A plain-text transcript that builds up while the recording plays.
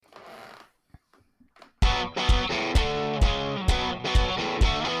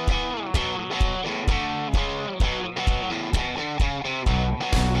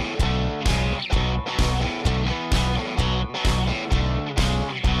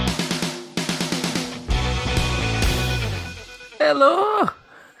Hello!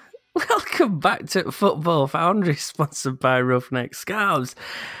 Welcome back to Football Foundry, sponsored by Ruffneckscarves.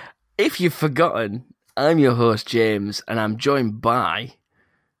 If you've forgotten, I'm your host, James, and I'm joined by...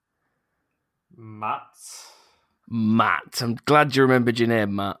 Matt. I'm glad you remembered your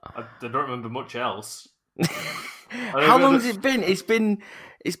name, Matt. I don't remember much else. How long has it been? It's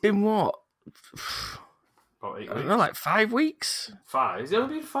been what? About 8 weeks. I don't know, like 5 weeks? 5? It's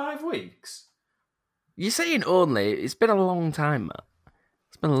only been 5 weeks? You're saying only. It's been a long time, Matt.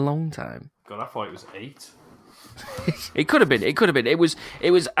 It's been a long time. God, I thought it was 8. It could have been. It was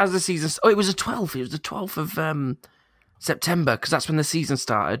as the season... Oh, it was the 12th. It was the 12th of September, because that's when the season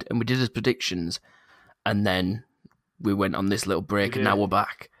started, and we did his predictions. And then we went on this little break, and now we're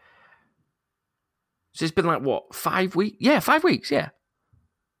back. So it's been like, what, 5 weeks? Yeah, 5 weeks, yeah.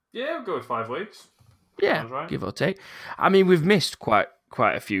 Yeah, we'll go with 5 weeks. Yeah, right. Give or take. I mean, we've missed quite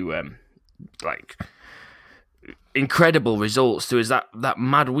a few, incredible results. There was that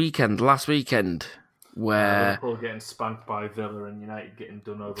mad weekend, last weekend, where... Liverpool getting spanked by Villa and United getting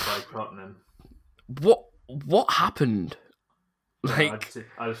done over by Tottenham. What happened? I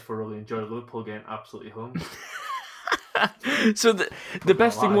just thoroughly enjoyed Liverpool getting absolutely hung. So the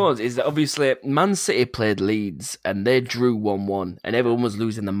best thing is that obviously Man City played Leeds and they drew 1-1 and everyone was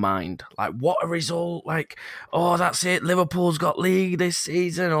losing their mind. Like, what a result. Like, oh, that's it. Liverpool's got league this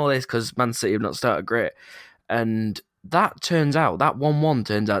season, all this, because Man City have not started great. And that 1-1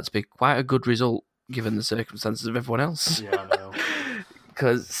 turns out to be quite a good result given the circumstances of everyone else. Yeah, I know.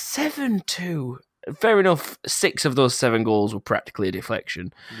 Because 7-2... Fair enough, 6 of those 7 goals were practically a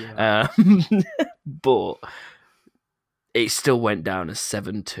deflection. Yeah. But it still went down as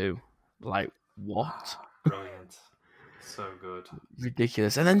 7-2. Like, what? Brilliant. So good.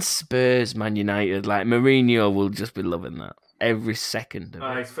 Ridiculous. And then Spurs, Man United, like Mourinho will just be loving that every second of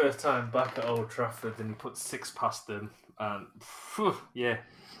it. His first time back at Old Trafford and he put 6 past them. And, yeah,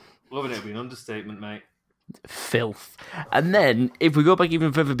 loving it would be an understatement, mate. Filth. And then, if we go back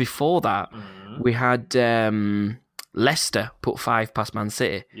even further before that, we had Leicester put 5 past Man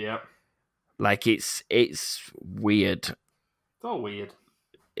City. Yep. Like, it's weird. It's all weird.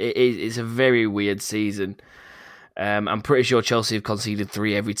 It's a very weird season. I'm pretty sure Chelsea have conceded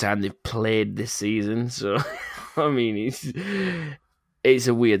 3 every time they've played this season. So, I mean, it's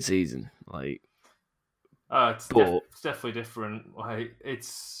a weird season. Like, it's definitely different. Like,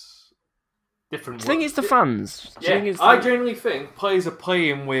 it's different. I think it's the fans. Yeah, I genuinely think players are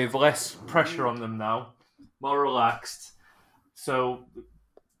playing with less pressure on them now, more relaxed. So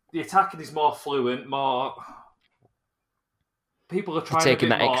the attacking is more fluent, more... People are trying taking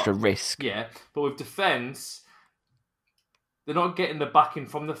that extra risk. Yeah, but with defence, they're not getting the backing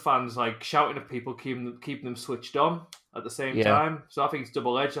from the fans, like shouting at people, keeping them switched on at the same time. So I think it's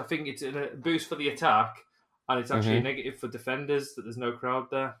double-edged. I think it's a boost for the attack, and it's actually a negative for defenders that there's no crowd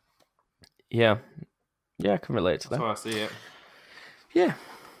there. Yeah, I can relate to that. That's how I see it. Yeah,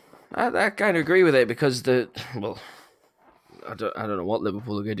 I kind of agree with it because I don't know what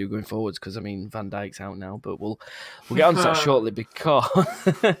Liverpool are going to do going forwards because, I mean, Van Dijk's out now, but we'll get on to that shortly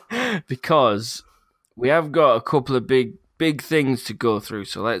because we have got a couple of big things to go through.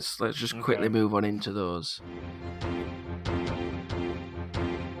 So let's just quickly move on into those.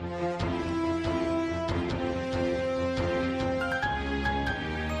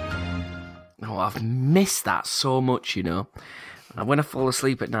 Oh, I've missed that so much, you know. And when I fall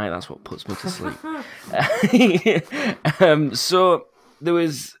asleep at night, that's what puts me to sleep. So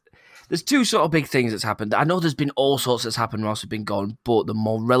there's 2 sort of big things that's happened. I know there's been all sorts that's happened whilst we've been gone, but the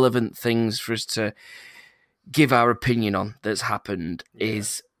more relevant things for us to give our opinion on that's happened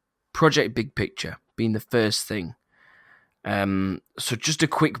is Project Big Picture being the first thing. So just a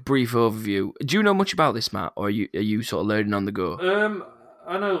quick brief overview. Do you know much about this, Matt, or are you sort of learning on the go?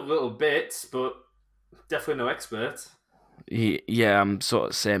 I know a little bit, but definitely no expert. Yeah, I'm sort of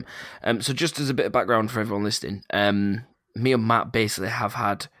the same. So just as a bit of background for everyone listening, me and Matt basically have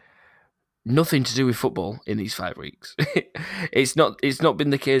had nothing to do with football in these 5 weeks. It's not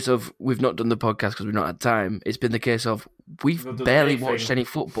been the case of we've not done the podcast because we've not had time. It's been the case of we've barely watched any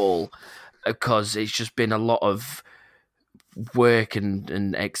football because it's just been a lot of work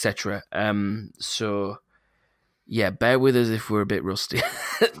and etc. So... Yeah, bear with us if we're a bit rusty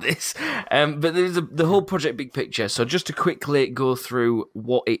at this. But there's the whole Project Big Picture. So just to quickly go through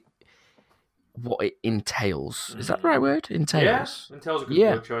what it entails. Is that the right word? Entails. Yeah, entails a good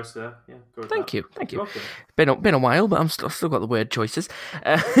word choice there. Yeah, go with Thank that. you. Welcome. Been a while, but I've still got the word choices.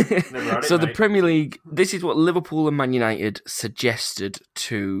 Never had it, so the mate. Premier League. This is what Liverpool and Man United suggested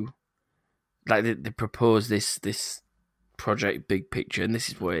to. Like they proposed this Project Big Picture, and this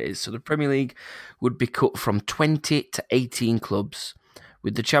is what it is. So the Premier League would be cut from 20 to 18 clubs,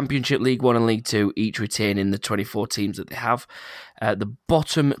 with the Championship, League One and League Two each retaining the 24 teams that they have. The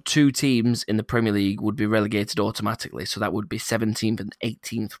bottom 2 teams in the Premier League would be relegated automatically, so that would be 17th and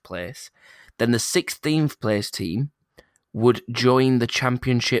 18th place. Then the 16th place team would join the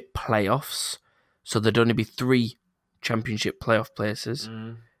Championship playoffs, so there'd only be 3 Championship playoff places.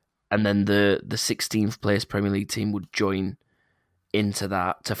 And then the 16th place Premier League team would join into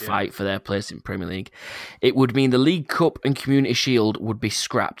that to fight for their place in Premier League. It would mean the League Cup and Community Shield would be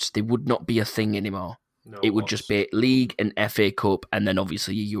scrapped. They would not be a thing anymore. No, it would just be League and FA Cup, and then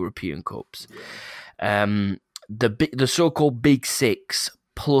obviously your European Cups. Yeah. The so-called Big Six,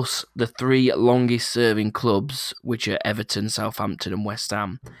 plus the 3 longest-serving clubs, which are Everton, Southampton and West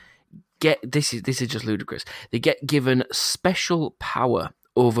Ham, this is just ludicrous. They get given special power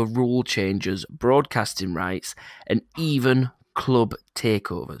over rule changes, broadcasting rights, and even club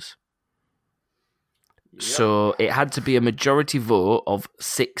takeovers. Yep. So it had to be a majority vote of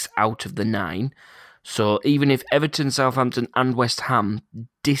 6 out of the 9. So even if Everton, Southampton, and West Ham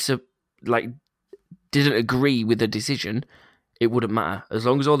didn't agree with the decision, it wouldn't matter. As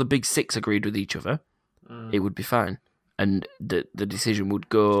long as all the Big Six agreed with each other, it would be fine. And the decision would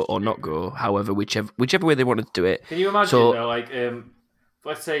go or not go, however, whichever way they wanted to do it. Can you imagine, though,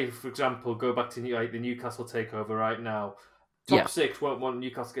 let's say, for example, go back to the Newcastle takeover right now. Top 6 won't want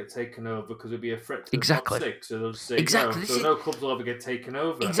Newcastle to get taken over because it'll be a threat to the top 6. So they'll say no. So no clubs will ever get taken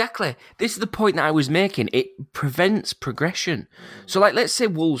over. Exactly. This is the point that I was making. It prevents progression. So, let's say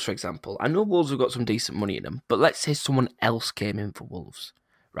Wolves, for example. I know Wolves have got some decent money in them, but let's say someone else came in for Wolves.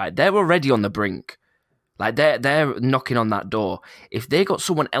 Right? They're already on the brink. They're knocking on that door. If they got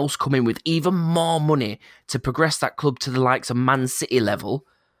someone else coming with even more money to progress that club to the likes of Man City level,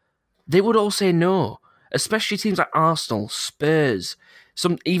 they would all say no. Especially teams like Arsenal, Spurs,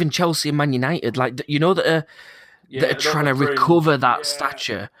 even Chelsea and Man United, that are trying to recover that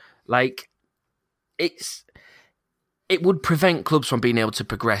stature. It would prevent clubs from being able to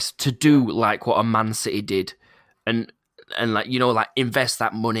progress to do what a Man City did, and invest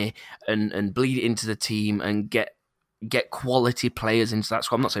that money and bleed it into the team and get quality players into that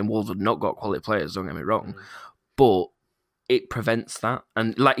squad. I'm not saying Wolves have not got quality players, don't get me wrong, but it prevents that.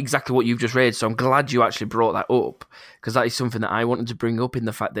 And exactly what you've just raised, so I'm glad you actually brought that up, because that is something that I wanted to bring up, in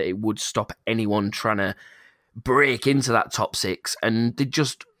the fact that it would stop anyone trying to break into that top 6, and they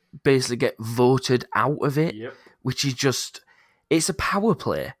just basically get voted out of it, which is just, it's a power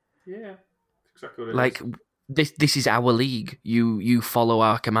play. Yeah, exactly what it is. This is our league. You follow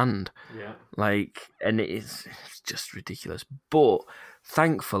our command. Yeah. And it's just ridiculous. But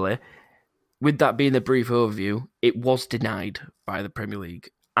thankfully, with that being the brief overview, it was denied by the Premier League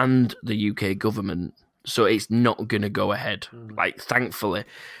and the UK government, so it's not going to go ahead. Thankfully.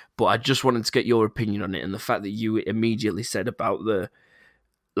 But I just wanted to get your opinion on it, and the fact that you immediately said about the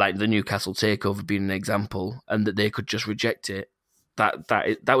Newcastle takeover being an example, and that they could just reject it.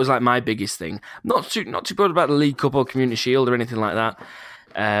 That was my biggest thing. Not too bothered about the League Cup or Community Shield or anything like that.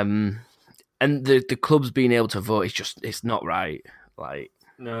 And the clubs being able to vote, it's not right.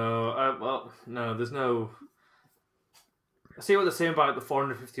 No, there's no. I see what they're saying about the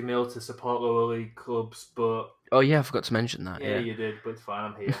 450 mil to support lower league clubs, but oh yeah, I forgot to mention that. Yeah, you did, but it's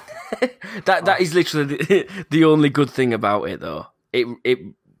fine. I'm here. that is literally the only good thing about it, though. It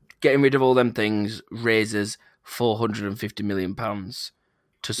getting rid of all them things raises £450 million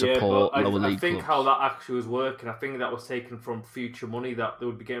to support lower league clubs. I think how that actually was working, I think that was taken from future money that they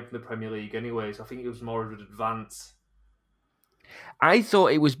would be getting from the Premier League anyways. I think it was more of an advance. I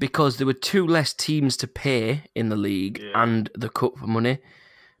thought it was because there were 2 less teams to pay in the league and the cup money,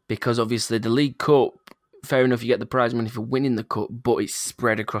 because obviously the League Cup, fair enough, you get the prize money for winning the cup, but it's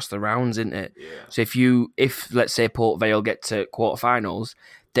spread across the rounds, isn't it? Yeah. So if let's say Port Vale get to quarterfinals,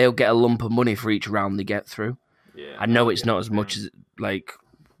 they'll get a lump of money for each round they get through. Yeah, I know it's not as much as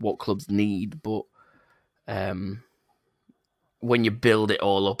what clubs need, but when you build it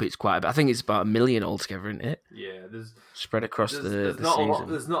all up, it's quite a bit. I think it's about $1 million altogether, isn't it? Yeah, there's spread across the season.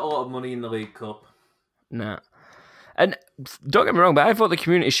 There's not a lot of money in the League Cup. Nah. And don't get me wrong, but I thought the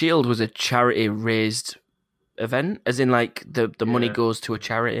Community Shield was a charity raised event, as in the money goes to a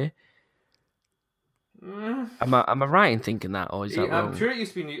charity. Am I right in thinking that, or is that wrong? I'm sure it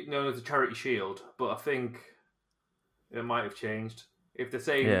used to be known as a Charity Shield, but I think it might have changed. If they're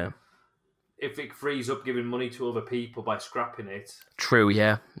saying if it frees up giving money to other people by scrapping it. True,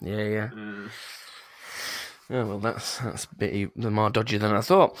 yeah. Oh, well, that's a bit more dodgy than I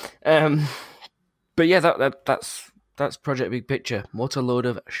thought. But yeah, that's Project Big Picture. What a load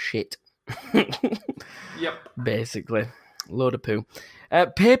of shit. Yep. Basically. Load of poo.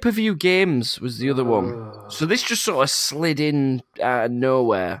 Pay-per-view games was the other one. So this just sort of slid in out of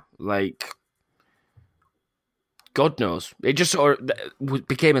nowhere. Like, God knows. It just sort of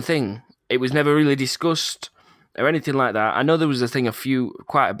became a thing. It was never really discussed or anything like that. I know there was a thing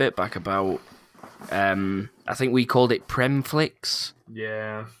quite a bit back about, I think we called it Premflix.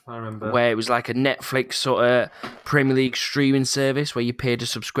 Yeah, I remember. Where it was like a Netflix sort of Premier League streaming service where you paid a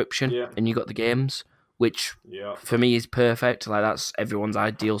subscription and you got the games, which for me is perfect. Like, that's everyone's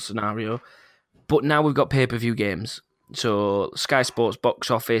ideal scenario. But now we've got pay-per-view games. So Sky Sports box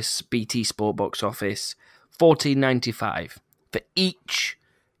office, BT Sport box office, $14.95 for each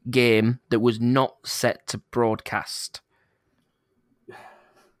game that was not set to broadcast.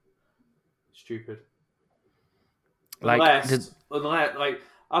 Stupid. Like, unless,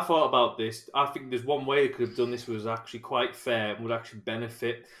 I thought about this. I think there's one way they could have done this was actually quite fair and would actually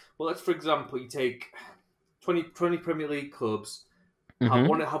benefit. Well, let's, for example, you take 20 Premier League clubs, have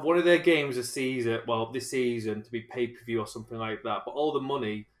one of their games this season to be pay-per-view or something like that, but all the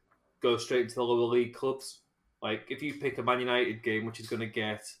money goes straight into the lower league clubs. Like, if you pick a Man United game, which is going to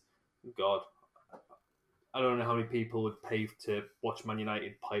get, God, I don't know how many people would pay to watch Man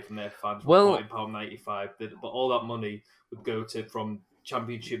United play from their fans for £40.95, but all that money would go from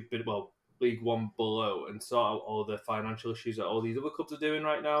Championship, League One below, and sort out all the financial issues that all these other clubs are doing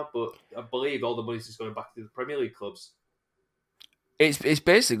right now. But I believe all the money's just going back to the Premier League clubs. It's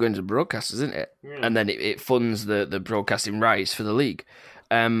basically going to broadcasters, isn't it? Yeah. And then it funds the broadcasting rights for the league.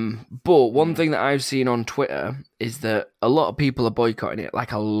 But one thing that I've seen on Twitter is that a lot of people are boycotting it,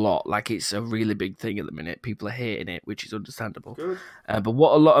 like a lot. Like, it's a really big thing at the minute. People are hating it, which is understandable. Good. But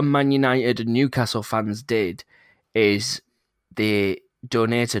what a lot of Man United and Newcastle fans did is they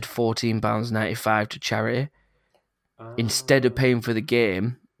donated £14.95 to charity instead of paying for the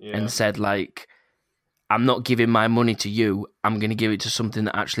game, and said, like, I'm not giving my money to you. I'm going to give it to something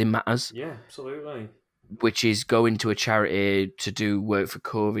that actually matters. Yeah, absolutely. Which is going to a charity to do work for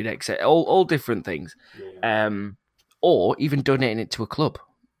COVID, etc. All different things. Yeah. Or even donating it to a club.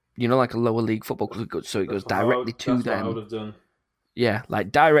 You know, like a lower league football club. So it goes directly to them. That's what I would have done. Yeah,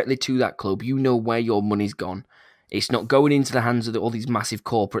 like directly to that club. You know where your money's gone. It's not going into the hands of all these massive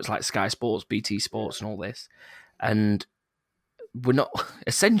corporates like Sky Sports, BT Sports, and all this. And we're not,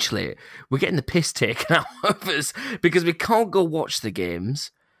 essentially, we're getting the piss taken out of us because we can't go watch the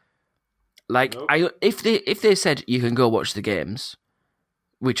games. Like, nope. If they said you can go watch the games,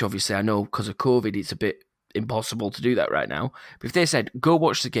 which obviously I know because of COVID it's a bit impossible to do that right now, but if they said go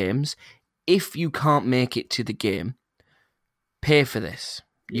watch the games, if you can't make it to the game, pay for this.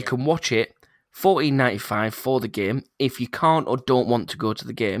 You can watch it, $14.95 for the game. If you can't or don't want to go to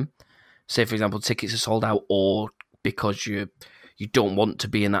the game, say for example tickets are sold out, or because you don't want to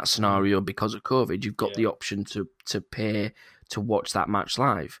be in that scenario because of COVID, you've got the option to pay to watch that match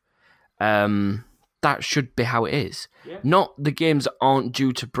live. That should be how it is. Yeah. Not the games that aren't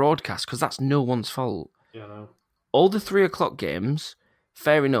due to broadcast, because that's no one's fault. Yeah, no. All the 3:00 games,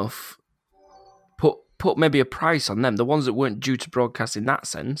 fair enough. Put maybe a price on them. The ones that weren't due to broadcast in that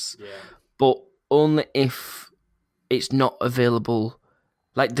sense, but only if it's not available.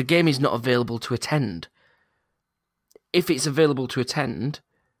 Like, the game is not available to attend. If it's available to attend,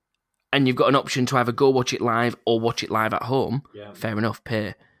 and you've got an option to either go watch it live or watch it live at home, fair enough,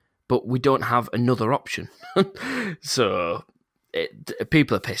 pay. But we don't have another option. So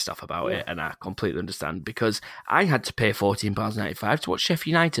people are pissed off about it, and I completely understand, because I had to pay £14.95 to watch Sheffield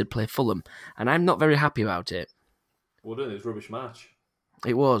United play Fulham, and I'm not very happy about it. Well done, it was a rubbish match.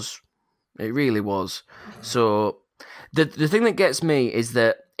 It was. It really was. So the thing that gets me is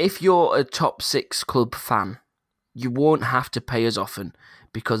that if you're a top 6 club fan, you won't have to pay as often,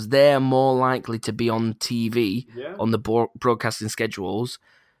 because they're more likely to be on TV, on the broadcasting schedules,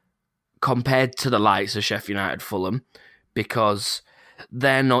 compared to the likes of Sheffield United, Fulham, because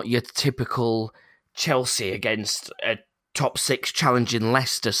they're not your typical Chelsea against a top 6 challenging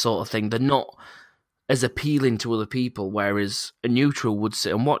Leicester sort of thing. They're not as appealing to other people, whereas a neutral would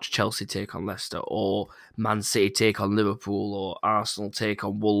sit and watch Chelsea take on Leicester, or Man City take on Liverpool, or Arsenal take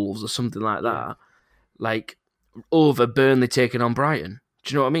on Wolves, or something like that. Like, over Burnley taking on Brighton.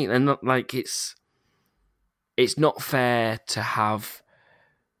 Do you know what I mean? And not, like, it's not fair to have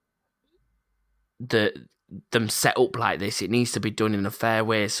them set up like this. It needs to be done in a fair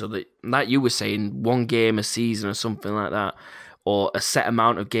way, so that, like you were saying, 1 game a season or something like that, or a set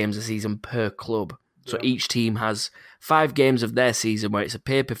amount of games a season per club. So each team has 5 games of their season where it's a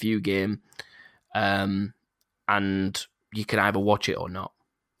pay-per-view game, and you can either watch it or not.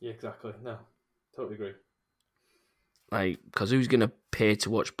 Yeah, exactly. No, totally agree. Like, because who's going to pay to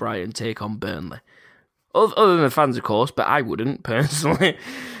watch Brighton take on Burnley? Other than the fans, of course, but I wouldn't, personally.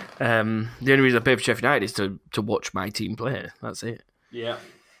 The only reason I pay for Sheffield United is to watch my team play. That's it. Yeah.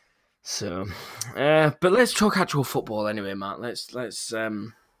 So, but let's talk actual football anyway, Matt. Let's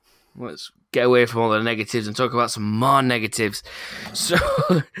get away from all the negatives and talk about some more negatives. So,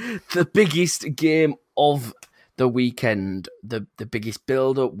 the biggest game of the weekend, the biggest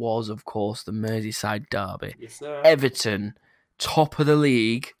build-up was, of course, the Merseyside derby. Yes, sir. Everton, top of the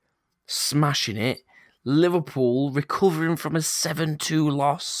league, smashing it. Liverpool recovering from a 7-2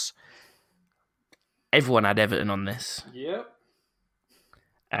 loss. Everyone had Everton on this. Yep.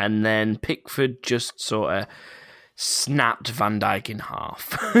 And then Pickford just sort of snapped Van Dijk in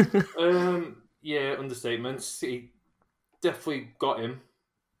half. Yeah, understatement. He definitely got him.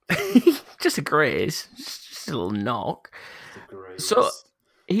 Just a graze. Just a little knock. Just a graze. So,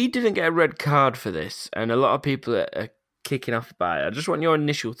 he didn't get a red card for this, and a lot of people are kicking off by it. I just want your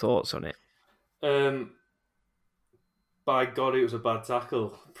initial thoughts on it. By God, it was a bad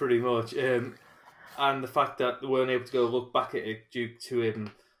tackle, pretty much. And the fact that they weren't able to go look back at it due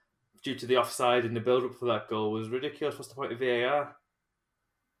to the offside and the build-up for that goal was ridiculous. What's the point of VAR?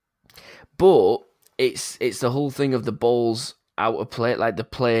 But it's the whole thing of the balls out of play, like the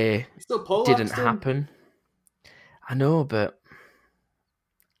play didn't happen. I know, but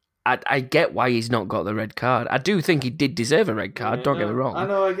I get why he's not got the red card. I do think he did deserve a red card, don't get me wrong. I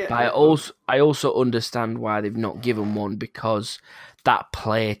know, I get but it. I also understand why they've not given one, because that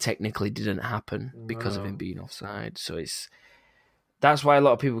play technically didn't happen because of him being offside. So that's why a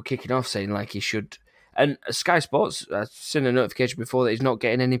lot of people are kicking off saying like he should. And Sky Sports, I've seen a notification before that he's not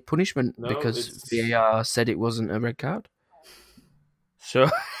getting any punishment because VAR said it wasn't a red card. So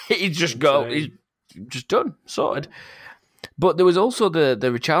he's just done, sorted. But there was also the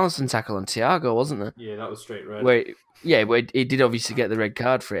Richarlison tackle on Thiago, wasn't there? Yeah, that was straight red. Where he did obviously get the red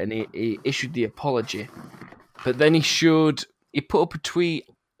card for it, and he issued the apology. But then he put up a tweet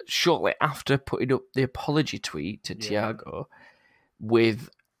shortly after putting up the apology tweet to Thiago with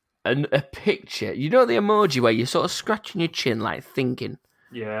a picture. You know the emoji where you're sort of scratching your chin, like thinking.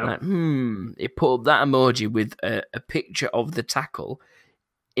 Yeah. Like, He put up that emoji with a picture of the tackle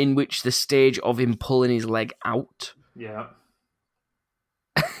in which the stage of him pulling his leg out. Yeah.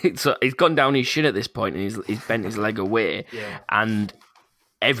 So he's gone down his shin at this point and he's bent his leg away. Yeah. And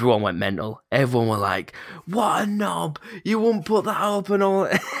everyone went mental. Everyone were like, what a knob. You won't put that up and all.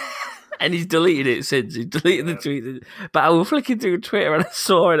 And he's deleted it since. He deleted the tweet. But I was flicking through Twitter and I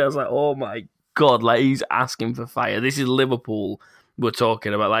saw it. I was like, oh my God, like he's asking for fire. This is Liverpool we're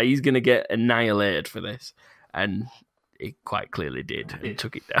talking about. Like he's going to get annihilated for this. And he quite clearly did and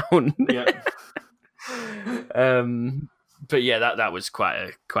took it down. Yeah. But yeah, that was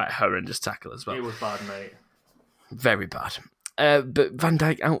quite a horrendous tackle as well. It was bad, mate. Very bad. But Van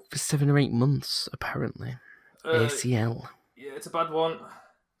Dijk out for 7 or 8 months, apparently. ACL. Yeah, it's a bad one.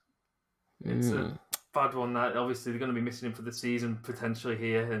 It's a bad one that obviously they're going to be missing him for the season potentially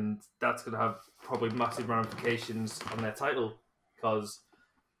here, and that's going to have probably massive ramifications on their title, because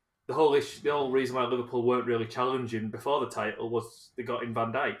the whole reason why Liverpool weren't really challenging before the title was they got in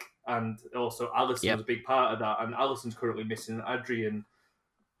Van Dijk, and also Alisson was a big part of that, and Alisson's currently missing Adrian.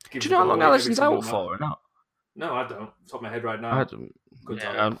 Do you know how long Alisson's out for or not? No, I don't. Top of my head right now.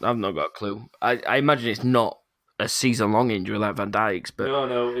 I've not got a clue. I imagine it's not a season-long injury like Van Dijk's, but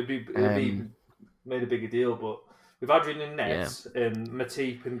no, it'd be made a bigger deal. But with Adrian in net and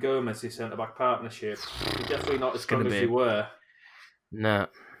Matip and Gomez, his centre-back partnership, they're definitely not as strong as they were. No,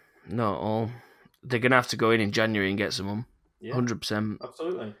 not at all. They're going to have to go in January and get someone. 100%.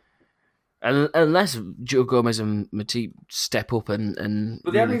 Absolutely. And unless Joe Gomez and Matip step up and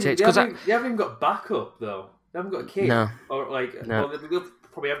but they haven't even got backup though. They haven't got a kid. No. Well, they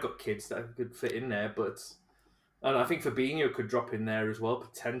probably have got kids that could fit in there, and I think Fabinho could drop in there as well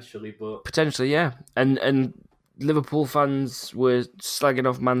potentially. Yeah. And Liverpool fans were slagging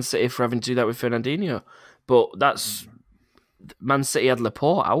off Man City for having to do that with Fernandinho, but that's Man City had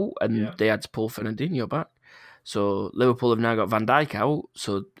Laporte out and they had to pull Fernandinho back. So Liverpool have now got Van Dijk out.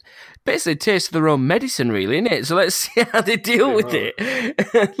 So basically, taste of their own medicine, really, isn't it? So let's see how they deal with it.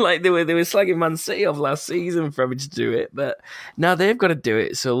 Like they were slagging Man City off last season for having to do it, but now they've got to do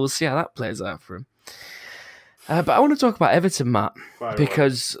it. So we'll see how that plays out for them. But I want to talk about Everton, Matt,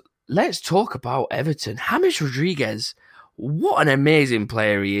 because let's talk about Everton. James Rodriguez, what an amazing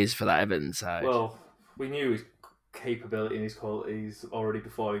player he is for that Everton side. Well, we knew his capability and his qualities already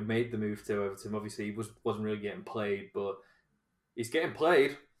before he made the move to Everton. Obviously, he wasn't really getting played, but he's getting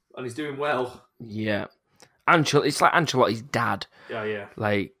played and he's doing well. Yeah, it's like Ancelotti's dad. Yeah.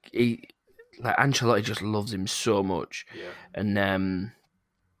 Like Ancelotti just loves him so much. Yeah, and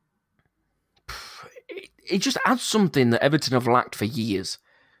it just adds something that Everton have lacked for years.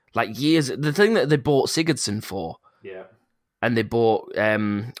 Like years. The thing that they bought Sigurdsson for. Yeah. And they bought,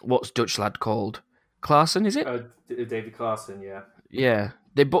 what's Dutch lad called? Klaassen, is it? David Klaassen, yeah. Yeah.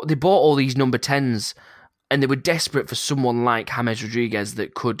 They bought all these number 10s, and they were desperate for someone like James Rodriguez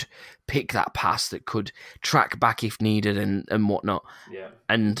that could pick that pass, that could track back if needed and whatnot. Yeah.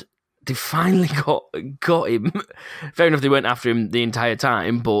 And they finally got him. Fair enough, they went after him the entire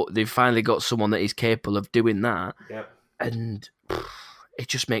time, but they finally got someone that is capable of doing that. Yeah. And it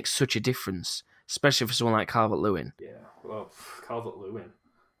just makes such a difference, especially for someone like Calvert-Lewin. Yeah, well, Calvert-Lewin.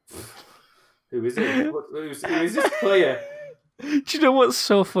 Who is it? Who is this player? Do you know what's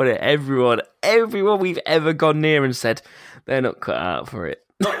so funny? Everyone we've ever gone near and said they're not cut out for it.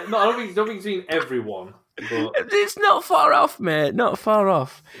 No, I don't think it's been everyone. But... It's not far off, mate. Not far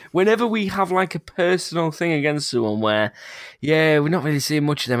off. Whenever we have like a personal thing against someone where, yeah, we're not really seeing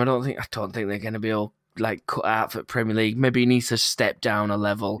much of them. I don't think they're going to be all like cut out for Premier League. Maybe he needs to step down a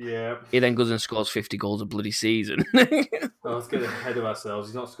level. Yeah. He then goes and scores 50 goals a bloody season. Let's get ahead of ourselves.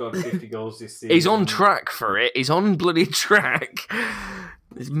 He's not scored 50 goals this season. He's on track for it. He's on bloody track.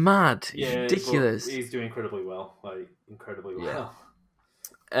 It's mad. It's ridiculous. He's doing incredibly well. Incredibly well.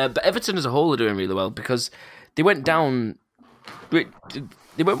 But Everton as a whole are doing really well because they went down. They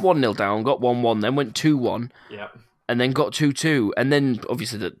went 1-0 down, got 1-1, then went 2-1. Yeah. And then got 2-2, and then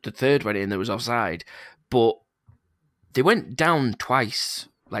obviously the third went in, there was offside. But they went down twice,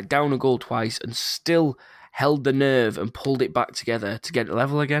 like down a goal twice, and still held the nerve and pulled it back together to get it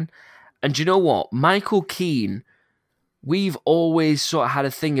level again. And do you know what? Michael Keane, we've always sort of had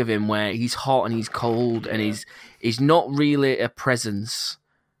a thing of him where he's hot and he's cold and he's not really a presence.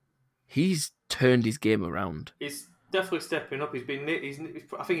 He's turned his game around. He's definitely stepping up. I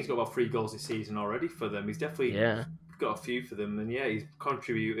think he's got about 3 goals this season already for them. He's definitely got a few for them, and he's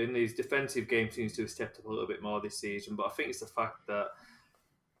contributing. His defensive game seems to have stepped up a little bit more this season, but I think it's the fact that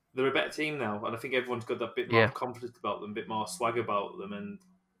they're a better team now, and I think everyone's got that bit more confidence about them, a bit more swag about them, and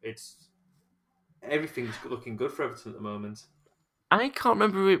everything's looking good for Everton at the moment. I can't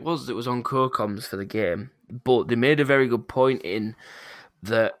remember who it was that was on co-coms for the game, but they made a very good point in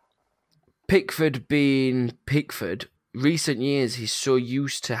that Pickford being Pickford, recent years he's so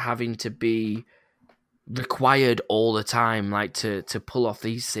used to having to be required all the time, like to pull off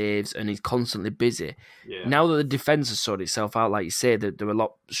these saves, and he's constantly busy. Yeah. Now that the defence has sorted itself out, like you say, that they're a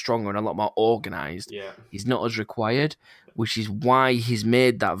lot stronger and a lot more organised, he's not as required, which is why he's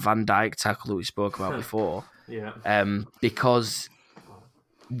made that Van Dijk tackle that we spoke about before. Because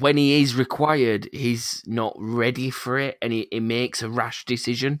when he is required, he's not ready for it, and he makes a rash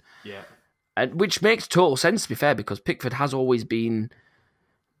decision. Yeah. And which makes total sense, to be fair, because Pickford has always been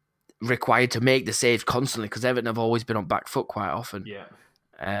required to make the saves constantly, because Everton have always been on back foot quite often.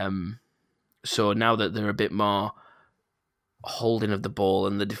 Yeah. So now that they're a bit more holding of the ball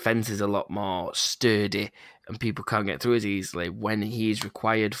and the defence is a lot more sturdy and people can't get through as easily, when he is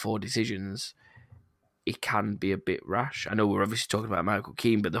required for decisions, it can be a bit rash. I know we're obviously talking about Michael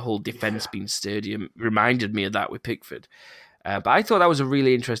Keane, but the whole defence being sturdy reminded me of that with Pickford. But I thought that was a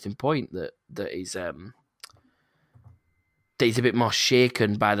really interesting point, that he's a bit more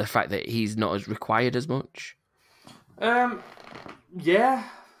shaken by the fact that he's not as required as much. Yeah,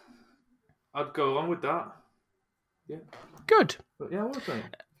 I'd go along with that. Yeah, good. But yeah, I would think.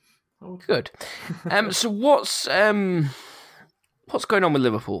 Good. So what's going on with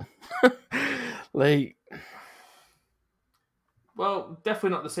Liverpool? Well, definitely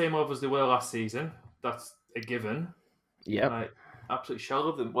not the same over as they were last season. That's a given. Yeah, absolute shell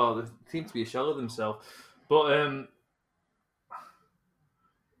of them. Well, they seem to be a shell of themselves, but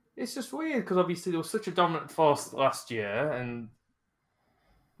it's just weird because obviously there was such a dominant force last year, and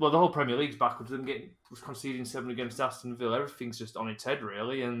the whole Premier League's backwards. Them was conceding 7 against Aston Villa. Everything's just on its head,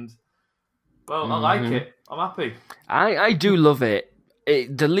 really, and I like it. I'm happy. I do love it.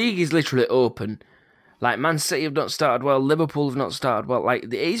 The league is literally open. Like, Man City have not started well. Liverpool have not started well. Like,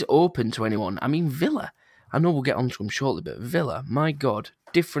 it is open to anyone. I mean, Villa. I know we'll get onto them shortly, but Villa, my God,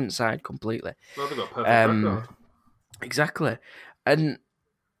 different side completely. Well, they've got a perfect record. Exactly. And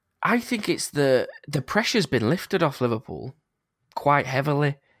I think it's the pressure's been lifted off Liverpool quite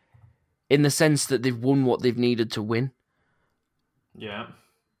heavily, in the sense that they've won what they've needed to win. Yeah.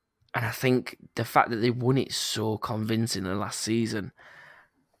 And I think the fact that they won it so convincingly last season,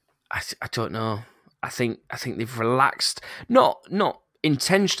 I don't know. I think they've relaxed, not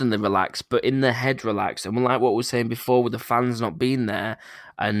intentionally relaxed, but in their head relaxed. And like what we were saying before, with the fans not being there,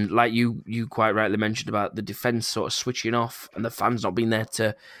 and like you quite rightly mentioned about the defence sort of switching off and the fans not being there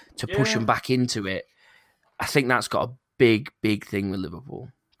to push them back into it, I think that's got a big thing with Liverpool.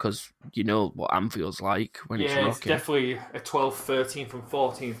 because you know what Anfield's like when it's rocking. Yeah, it's definitely a 12th, 13th and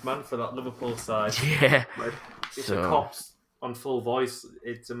 14th man for that Liverpool side. Yeah. If the Cops on full voice,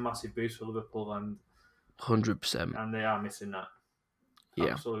 it's a massive boost for Liverpool, and 100%. And they are missing that.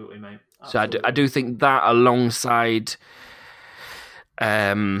 Yeah. Absolutely, mate. Absolutely. So I do think that alongside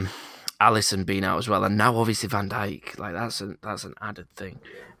Alisson being out as well, and now obviously Van Dijk, like that's an added thing.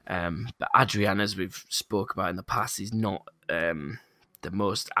 But Adrian, as we've spoke about in the past, is not the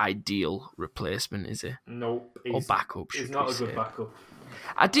most ideal replacement, is he? Nope. Or backup, He's not a good backup.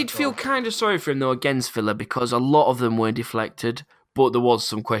 I did feel kind of sorry for him, though, against Villa, because a lot of them were deflected, but there was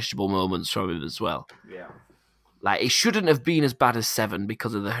some questionable moments from him as well. Yeah. Like, it shouldn't have been as bad as 7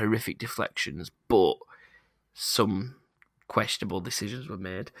 because of the horrific deflections, but some questionable decisions were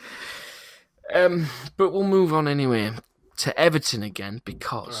made. But we'll move on anyway to Everton again,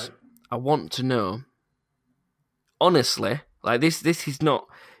 because I want to know, honestly, like this is not,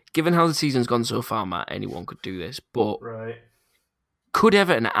 given how the season's gone so far, Matt, anyone could do this, but could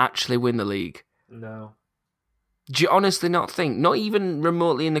Everton actually win the league? No. Do you honestly not think? Not even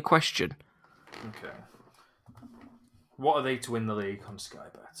remotely in the question? Okay. What are they to win the league on Sky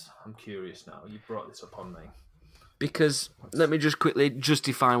Bet? I'm curious now. You brought this up on me. Because, let me just quickly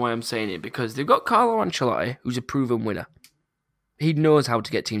justify why I'm saying it, because they've got Carlo Ancelotti, who's a proven winner. He knows how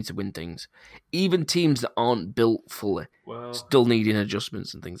to get teams to win things. Even teams that aren't built fully, still needing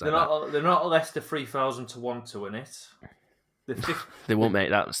adjustments and things like that. They're not Leicester 3,000 to 1 to win it. They won't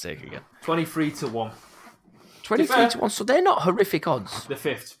make that mistake again. 23 to 1. 23 to 1, so they're not horrific odds. The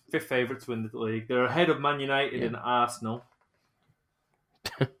fifth favourite to win the league. They're ahead of Man United and Arsenal.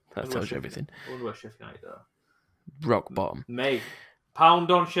 That tells you everything. I wonder where Sheffield United are. Rock bottom. Mate, pound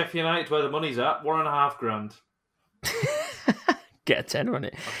on Sheffield United where the money's at. $1,500. Get a tenner on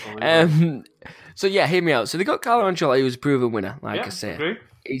it. So yeah, hear me out. So they got Carlo Ancelotti, who's a proven winner, like I say. Agree.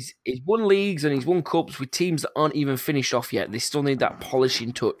 He's won leagues and he's won cups with teams that aren't even finished off yet. They still need that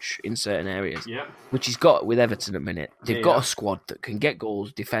polishing touch in certain areas, which he's got with Everton at the minute. They've got a squad that can get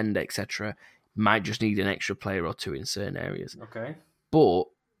goals, defend, etc. Might just need an extra player or two in certain areas. Okay. But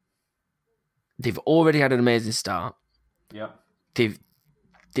they've already had an amazing start. Yeah. They've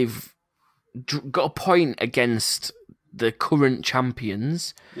got a point against the current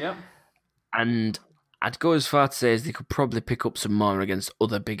champions. Yeah. And I'd go as far to say as they could probably pick up some more against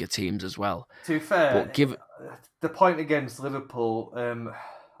other bigger teams as well. To be fair, the point against Liverpool,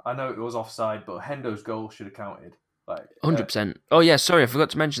 I know it was offside, but Hendo's goal should have counted. 100%. Oh yeah, sorry, I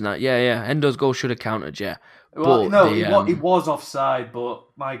forgot to mention that. Yeah. Hendo's goal should have counted. Yeah. Well, it was offside, but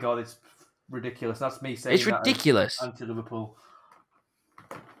my God, it's ridiculous. That's me saying it's ridiculous. Anti-Liverpool.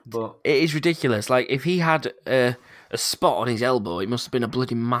 But it is ridiculous. Like, if he had a spot on his elbow, it must have been a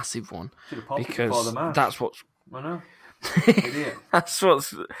bloody massive one. Because that's what's... I know. Idiot. that's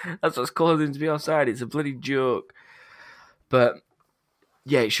what's causing him to be offside. It's a bloody joke. But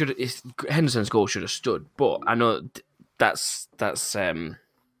yeah, Henderson's goal should have stood. But I know that's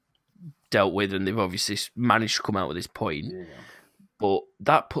dealt with, and they've obviously managed to come out with this point. Yeah. But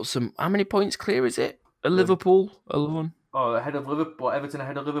that puts them... How many points clear is it? Liverpool alone? Oh, ahead of Liverpool. Everton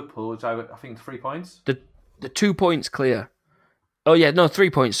ahead of Liverpool, which I think 3 points. The 2 points clear. Oh yeah, no, 3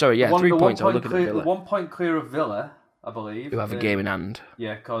 points. Sorry, yeah, 3 points. I'm looking at Villa. 1 point clear of Villa, I believe. Who have a game in hand.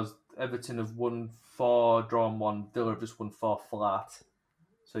 Yeah, because Everton have won 4, drawn 1. Villa have just won 4 flat.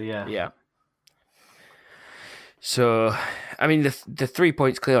 So yeah. Yeah. So, I mean, the 3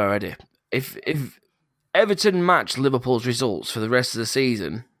 points clear already. If Everton match Liverpool's results for the rest of the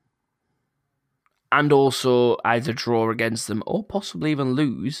season, and also either draw against them or possibly even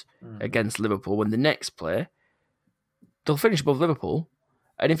lose against Liverpool when the next play, they'll finish above Liverpool.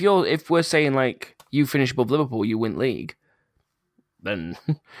 And if we're saying like you finish above Liverpool, you win league, then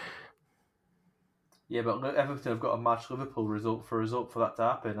yeah, but Everton have got to match Liverpool result for that to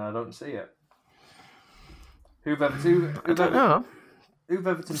happen. I don't see it. Who've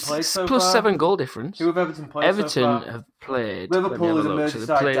Everton played so plus far? 7 goal difference. Who have Everton played Everton so far? have played... Liverpool is a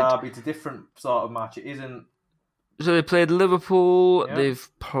Merseyside derby. It's a different sort of match. It isn't... So they played Liverpool. Yep. They've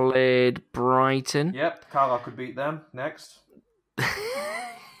played Brighton. Yep, Carlisle could beat them. Next.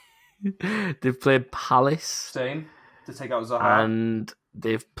 They've played Palace. Same. To take out Zaha. And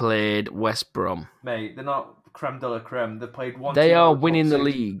they've played West Brom. Mate, they're not creme de la creme. They've played one They team are winning the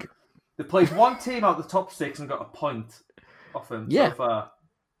league. They've played one team out of the top 6 and got a point off them so far.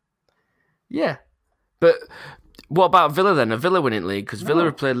 Yeah. But what about Villa then? Are Villa winning league? Because Villa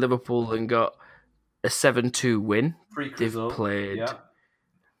have played Liverpool and got a 7-2 win. They've played... Yeah.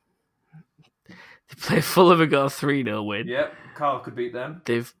 They played Fulham and got a 3-0 win. Yep, Carl could beat them.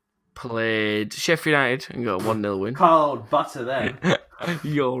 They've played Sheffield United and got a 1-0 win. Carl would batter them.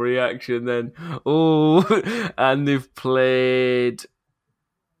 Your reaction then. Oh, and they've played...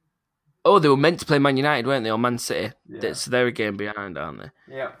 Oh, they were meant to play Man United, weren't they, or Man City? Yeah. So they're a game behind, aren't they?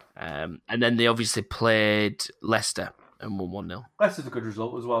 Yeah. And then they obviously played Leicester and won 1-0. Leicester's a good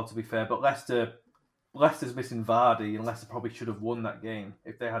result as well, to be fair, but Leicester's missing Vardy, and Leicester probably should have won that game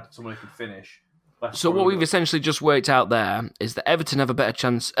if they had someone who could finish. So what we've essentially just worked out there is that Everton have a better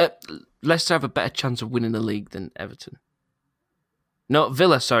chance... Leicester have a better chance of winning the league than Everton. No,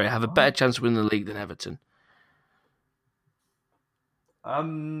 Villa, sorry, have a better chance of winning the league than Everton.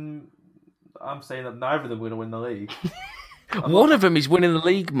 I'm saying that neither of them are going to win the league. One of them is winning the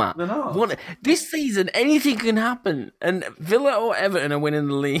league, Matt. They're not. This season, anything can happen, and Villa or Everton are winning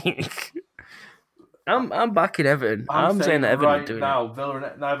the league. I'm backing Everton. I'm saying that Everton are doing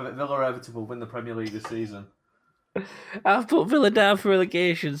it. Neither Villa or Everton will win the Premier League this season. I've put Villa down for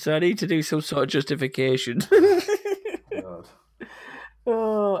relegation, so I need to do some sort of justification. God.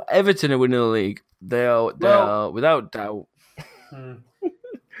 Oh, Everton are winning the league. They are without doubt.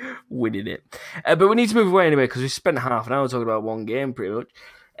 Winning it. But we need to move away anyway because we spent half an hour talking about one game pretty much.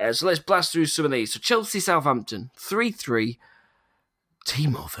 So let's blast through some of these. So Chelsea-Southampton, 3-3.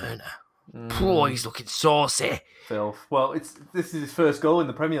 Timo Werner. Oh, he's looking saucy. Filth. Well, this is his first goal in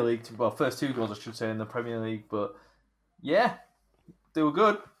the Premier League. Well, first 2 goals, I should say, in the Premier League. But, yeah, they were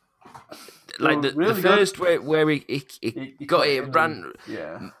good. Like the first where he got it, ran,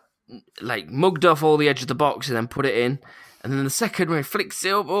 mugged off all the edge of the box and then put it in. And then the second where he flicks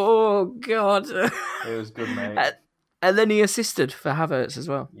it up, oh, God. It was good, mate. And then he assisted for Havertz as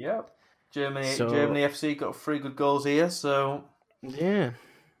well. Yep. Germany FC got 3 good goals here, so... Yeah.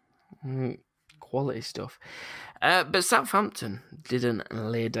 Quality stuff. But Southampton didn't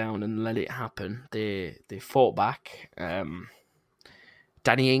lay down and let it happen. They fought back.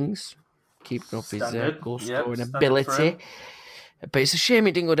 Danny Ings keeping up his goal-scoring ability. But it's a shame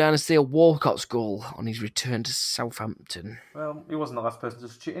it didn't go down and steal Walcott's goal on his return to Southampton. Well, he wasn't the last person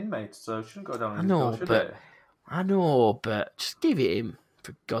to chip in, mate, so it shouldn't go down. I know, but just give it him,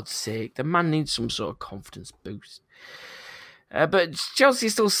 for God's sake. The man needs some sort of confidence boost. But Chelsea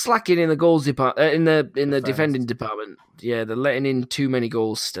is still slacking in the goals in the defending department. Yeah, they're letting in too many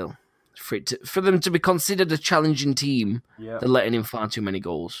goals still. For them to be considered a challenging team, they're letting in far too many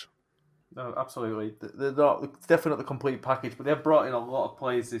goals. No, absolutely. They're not definitely the complete package, but they've brought in a lot of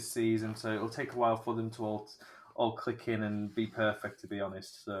players this season, so it'll take a while for them to all click in and be perfect, to be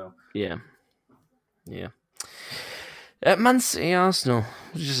honest. So yeah. Man City Arsenal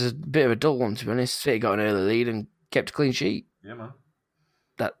was just a bit of a dull one, to be honest. City got an early lead and kept a clean sheet. Yeah, man.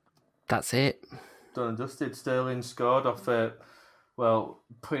 That's it. Done and dusted. Sterling scored off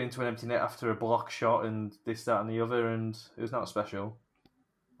put into an empty net after a block shot and this, that, and the other, and it was not special.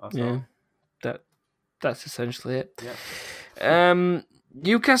 That's essentially it. Yeah.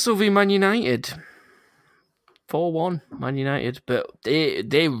 Newcastle v Man United. 4-1 Man United, but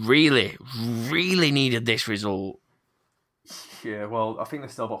they really, really needed this result. Yeah, well, I think they're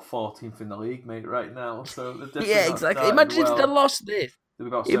still about 14th in the league, mate, right now. So exactly. Imagine if they lost this.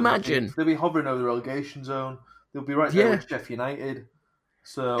 Imagine. They'll be hovering over the relegation zone. They'll be right there with Sheffield United.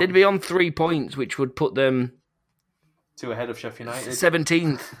 So they'd be on 3 points, which would put them 2 ahead of Sheffield United.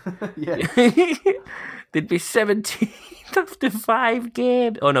 17th. Yeah. They'd be 17th after 5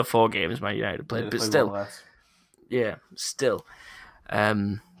 games. Oh, no, 4 games Man United played, but still. Yeah, still.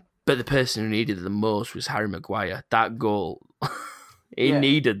 But the person who needed it the most was Harry Maguire. That goal, he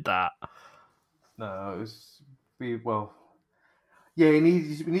needed that. No, it was... Yeah, he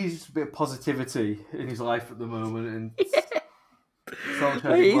needs a bit of positivity in his life at the moment, and he's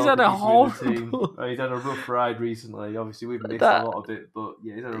had a horrible... He's had a rough ride recently. Obviously, we've missed a lot of it, but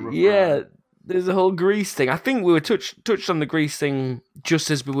yeah, he's had a rough ride. Yeah, there's a whole Greece thing. I think we were touched on the Greece thing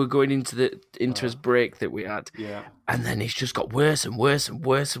just as we were going into his break that we had. Yeah, and then it's just got worse and worse and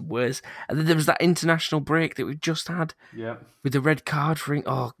worse and worse. And then there was that international break that we just had. Yeah, with the red card for him.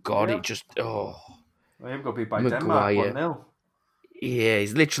 Oh God, it just Well, you've got to be by Denmark 1-0. Yeah,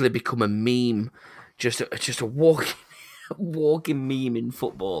 he's literally become a meme, just a walking meme in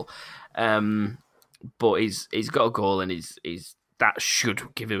football. But he's got a goal, and he's that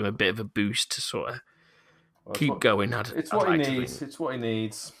should give him a bit of a boost to sort of keep going. It's what he needs. It's what he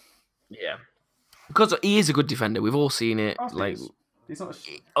needs. Yeah, because he is a good defender. We've all seen it. He's not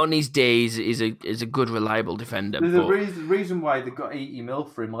on his days, is a good, reliable defender. There's a reason why they got 80 mil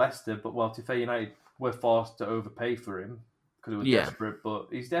for him, Leicester. But to fair, United were forced to overpay for him because they were desperate. But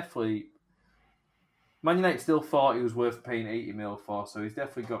he's definitely... Man United still thought he was worth paying 80 mil for, so he's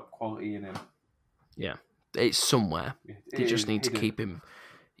definitely got quality in him. Yeah, it's somewhere. They just need to keep him...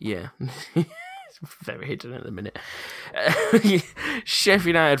 Yeah. very hidden at the minute. Sheffield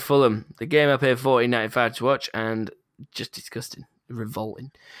United, Fulham. The game I paid $14.95 to watch, and just disgusting,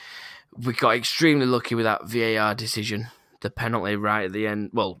 revolting. We got extremely lucky with that VAR decision. The penalty right at the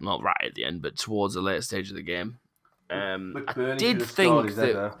end. Well, not right at the end, but towards the later stage of the game. I did think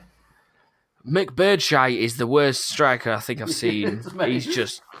that McBurdshy is the worst striker I think I've seen. He's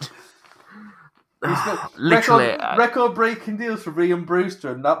just... He's got literally... record-breaking deals for Ryan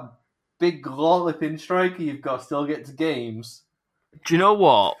Brewster, and that big lolloping striker you've got to still get to games. Do you know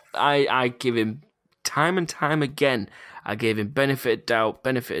what? I give him time and time again. I gave him benefit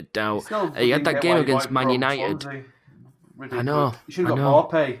of doubt. He had that game against Man United. I know. You should have got more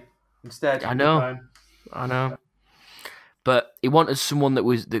pay instead. I know. But he wanted someone that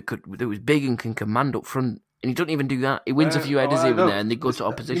was big and can command up front, and he doesn't even do that. He wins a few headers here and there, and they go to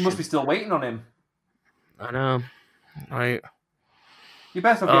opposition. He must be still waiting on him. I know. You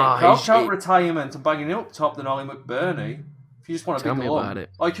better not get Crouch out retirement and banging it up top than Ollie McBurney. If you just want to Tell be me about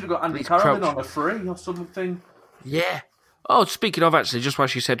it. Or you should have got Andy Carrollin on a free or something. Yeah. Oh, speaking of, actually, just while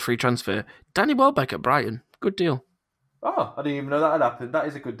she said free transfer, Danny Welbeck at Brighton. Good deal. Oh, I didn't even know that had happened. That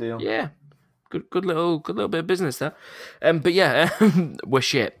is a good deal. Yeah. Good little bit of business there. But yeah, we're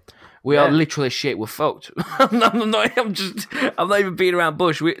shit. We are literally shit. We're fucked. I'm not even beating around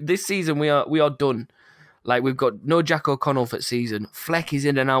bush. This season we are done. Like, we've got no Jack O'Connell for the season. Fleck is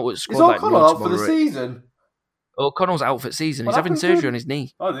in and out at squad. Is O'Connell out for the season? O'Connell's out for the season. He's having surgery on his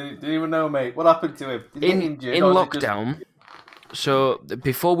knee. Oh, didn't even know, mate. What happened to him? In lockdown. So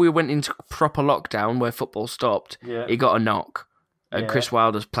before we went into proper lockdown where football stopped, he got a knock. And Chris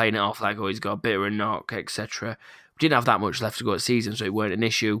Wilder's playing it off like, he's got a bit of a knock, etc. We didn't have that much left to go at season, so it weren't an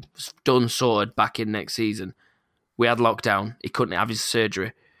issue. It's done, sorted, back in next season. We had lockdown. He couldn't have his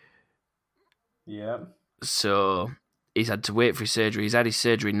surgery. Yeah. So he's had to wait for his surgery. He's had his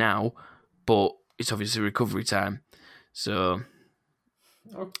surgery now, but it's obviously recovery time. So,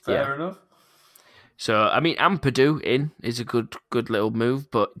 fair enough. So, I mean, Ampadu in is a good little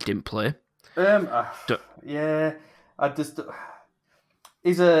move, but didn't play.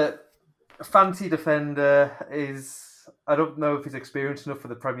 He's a fancy defender. I don't know if he's experienced enough for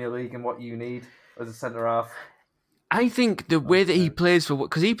the Premier League and what you need as a centre half. I think the way that he plays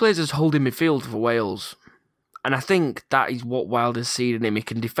because he plays as holding midfield for Wales, and I think that is what Wilder's seen in him. He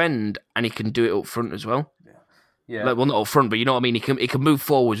can defend and he can do it up front as well. Yeah. Like, well, not up front, but you know what I mean. He can move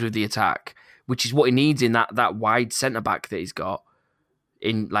forwards with the attack, which is what he needs in that wide centre back that he's got.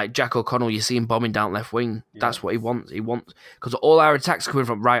 In like Jack O'Connell, you see him bombing down left wing. Yeah. That's what he wants. Because all our attacks coming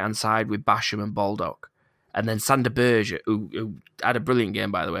from right hand side with Basham and Baldock, and then Sander Berge, who had a brilliant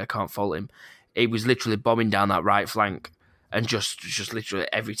game, by the way. I can't fault him. He was literally bombing down that right flank, and just literally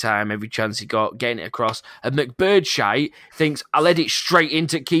every chance he got, getting it across. And McBurdshy thinks, I'll let it straight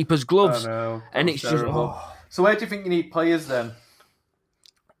into keeper's gloves. Oh, no. And it's terrible. Just... So where do you think you need players then?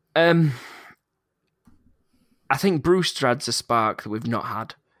 I think Brewster adds a spark that we've not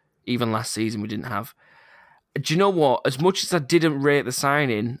had. Even last season we didn't have. Do you know what? As much as I didn't rate the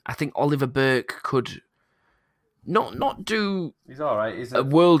signing, I think Oliver Burke could not do he's all right, a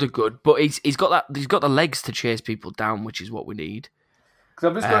world of good, but he's got the legs to chase people down, which is what we need.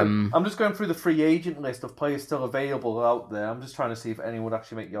 Because I'm just going through the free agent list of players still available out there. I'm just trying to see if anyone would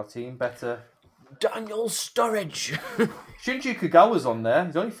actually make your team better. Daniel Sturridge. Shinji Kagawa's on there.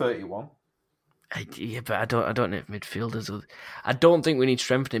 He's only 31. Yeah, but I don't know if midfielders. I don't think we need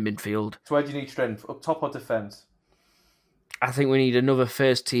strength in midfield. So where do you need strength? Up top or defence? I think we need another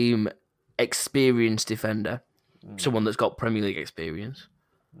first team experienced defender, someone that's got Premier League experience.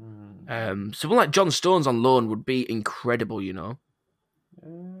 Someone like John Stones on loan would be incredible, you know.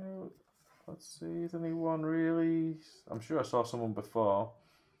 Let's see, is anyone really? I'm sure I saw someone before.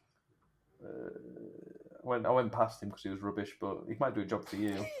 I went past him because he was rubbish, but he might do a job for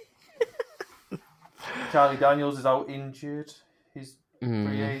you. Charlie Daniels is out injured. He's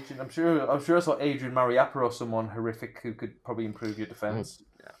free agent. I'm sure I saw Adrian Mariappa or someone horrific who could probably improve your defence.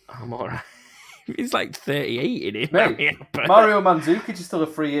 I'm alright. He's like 38 in it. Mario Mandzukic is still a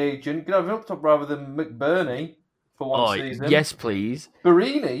free agent. You can have him up top rather than McBurney for one season. Yes, please.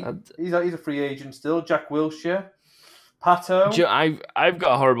 Barini, he's a free agent still. Jack Wilshere. Pato. I've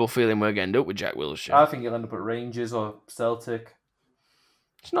got a horrible feeling we're going to end up with Jack Wilshere. I think he'll end up at Rangers or Celtic.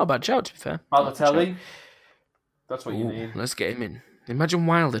 It's not a bad shout, to be fair. Balotelli. That's what you need. Let's get him in. Imagine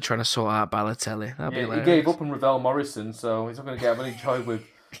Wilder trying to sort out Balotelli. That'd be hilarious. He gave up on Ravel Morrison, so he's not going to get any joy with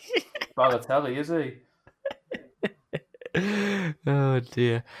Balotelli, is he? Oh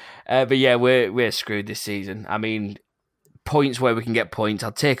dear. But yeah, we're screwed this season. I mean, points where we can get points.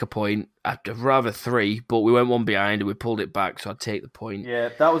 I'd take a point. I'd rather 3, but we went one behind and we pulled it back, so I'd take the point. Yeah,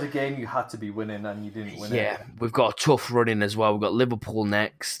 that was a game you had to be winning and you didn't win it. Yeah, we've got a tough run in as well. We've got Liverpool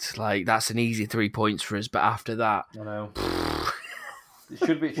next. Like, that's an easy 3 points for us, but after that... I know. It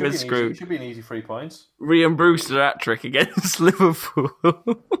should be an easy 3 points. Ryan Brewster hat-trick against Liverpool.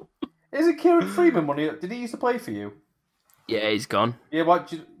 Isn't Kieran Freeman money? Did he used to play for you? Yeah, he's gone. Yeah, what?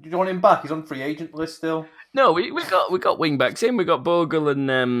 Do you want him back? He's on free agent list still. No, we got wing backs in. We got Bogle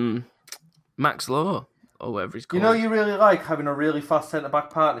and Max Lowe, or whatever he's called. You know, you really like having a really fast centre back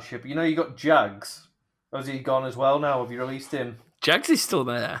partnership. You know, you got Jags. Or has he gone as well now? Have you released him? Jags is still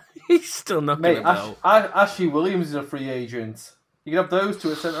there. He's still knocking Mate, about. Ashley Williams is a free agent. You can have those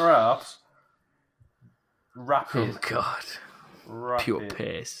two at centre halves. Rapid. Oh God. Rapid.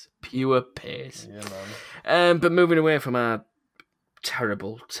 Pure pace. Yeah, man. But moving away from our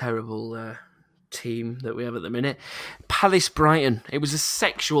terrible team that we have at the minute, Palace Brighton. It was a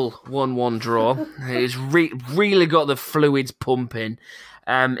sexual 1-1 draw. It's really got the fluids pumping.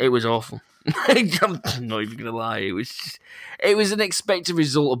 It was awful. I'm not even gonna lie. It was an expected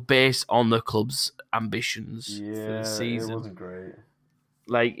result based on the club's ambitions for the season. It wasn't great.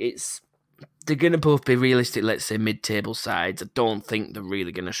 Like, they're going to both be realistic, let's say, mid-table sides. I don't think they're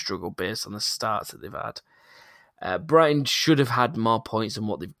really going to struggle based on the starts that they've had. Brighton should have had more points than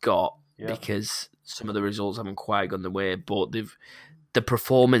what they've got because some of the results haven't quite gone their way, but the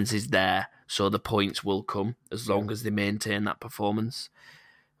performance is there, so the points will come as long as they maintain that performance.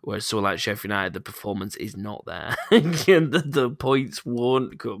 Whereas so like Sheffield United, the performance is not there. And the points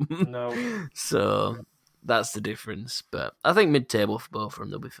won't come. No. So that's the difference. But I think mid-table for both of them,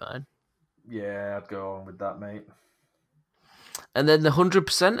 they'll be fine. Yeah, I'd go on with that, mate. And then the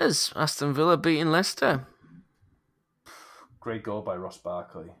 100%ers, Aston Villa beating Leicester. Great goal by Ross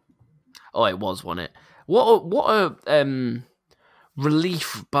Barkley. Oh, it was, wasn't it? What a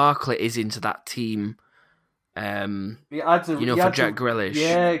relief Barkley is into that team. For Jack Grealish.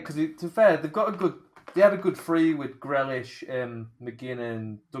 Yeah, because to be fair, they had a good free with Grealish, McGinn,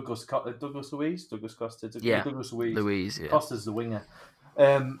 and Douglas Luiz. Douglas Costa. Douglas Luiz. Yeah. Costa's the winger.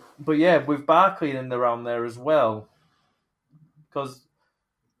 But yeah, with Barkley in around there as well. Because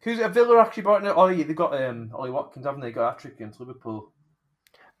Villa actually brought in. Oh yeah, they've got Ollie Watkins, haven't they? Got a hat-trick against Liverpool.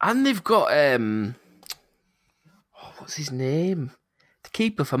 And they've got what's his name? The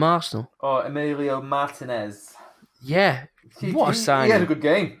keeper from Arsenal. Oh, Emilio Martinez. Yeah. What a signing. He had a good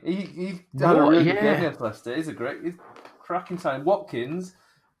game. He had a really good game against Leicester. He's cracking signing. Watkins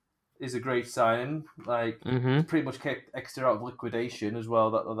is a great signing. Like, pretty much kept extra out of liquidation as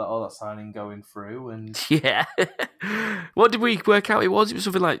well. All that signing going through. And yeah. What did we work out it was? It was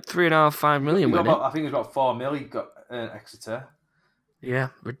something like 3.5 million, wasn't it? I think it was about 4 million. He got Exeter. Yeah,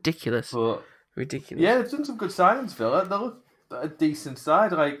 ridiculous. Ridiculous. Yeah, they've done some good signings, Villa. They look a decent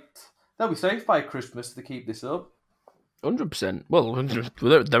side. Like, they'll be safe by Christmas to keep this up. 100%. Well,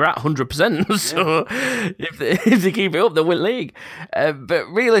 they're at 100%. So if they keep it up, they'll win league. But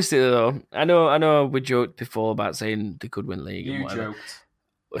realistically, though, I know we joked before about saying they could win league. You joked.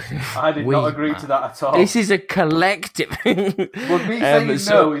 I did not agree to that at all. This is a collective. But me saying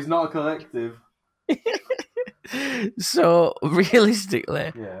no is not a collective. So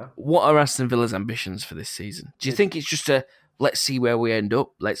realistically, what are Aston Villa's ambitions for this season? Do you think it's just a let's see where we end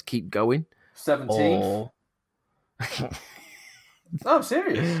up, let's keep going? 17th. No, I'm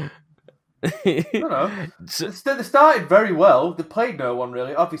serious. No. They started very well. They played no one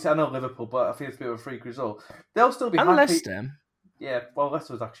really. Obviously, I know Liverpool, but I think it's a bit of a freak result. They'll still be happy. Leicester. Yeah, well,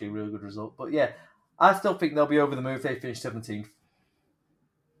 Leicester was actually a really good result. But yeah, I still think they'll be over the moon if they finish 17th.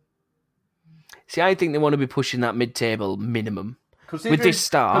 See, I think they want to be pushing that mid-table minimum. With this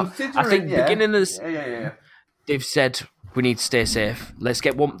start, I think beginning of they've said we need to stay safe. Let's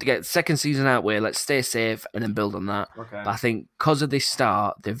get second season out where let's stay safe and then build on that. Okay. But I think because of this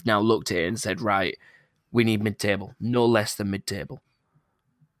start, they've now looked at it and said, right, we need mid-table, no less than mid-table.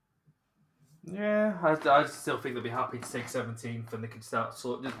 Yeah, I still think they'll be happy to take 17th and they can start.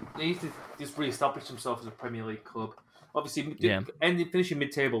 So they need to just re-establish themselves as a Premier League club. Obviously, finishing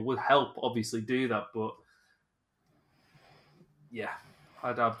mid-table would help. Obviously, do that, but yeah,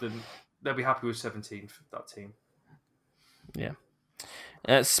 I'd have them. They'll be happy with 17th. That team. Yeah.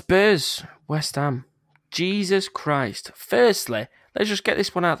 Spurs, West Ham. Jesus Christ. Firstly, let's just get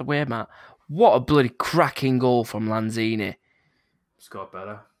this one out of the way, Matt. What a bloody cracking goal from Lanzini. It's got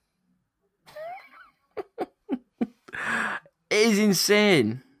better. It is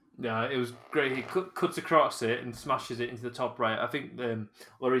insane. Yeah, it was great. He cuts across it and smashes it into the top right. I think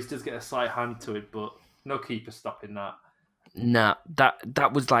Lloris does get a slight hand to it, but no keeper stopping that. Nah,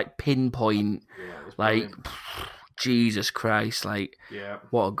 that was like pinpoint. Yeah, it was like brilliant. Jesus Christ! Like, yeah,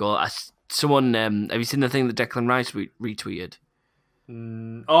 what a goal! Someone, have you seen the thing that Declan Rice retweeted?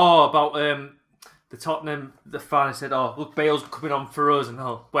 About the Tottenham, the fan said, "Oh, look, Bale's coming on for us," and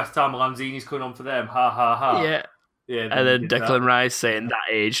West Ham Lanzini's coming on for them. Ha ha ha! Yeah, yeah. And then Declan Rice saying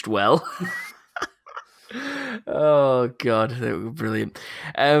that aged well. Oh God, that was brilliant.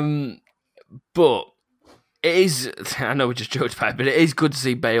 But it is. I know we just joked about it, but it is good to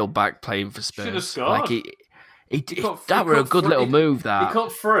see Bale back playing for Spurs. Should have scored. Like that were a good little move. That he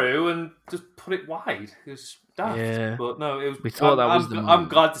cut through and just put it wide. It was daft. Yeah, but no, it was. We thought that was the move. I'm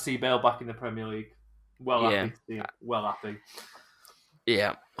glad to see Bale back in the Premier League. Yeah. Happy.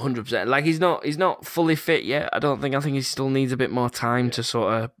 Yeah, 100%. Like he's not fully fit yet. I think he still needs a bit more time to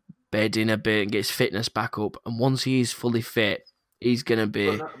sort of bed in a bit and get his fitness back up. And once he is fully fit, he's gonna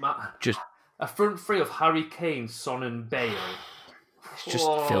be just a front three of Harry Kane, Son, and Bale. It's just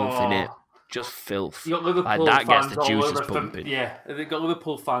filth, innit? Just filth. You got Liverpool like, that fans gets the juices pumping. They've got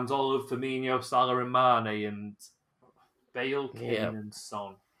Liverpool fans all over Firmino, Salah, and Mane, and Bale, Kane, and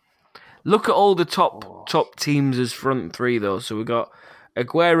Son. Look at all the top teams as front three, though. So we've got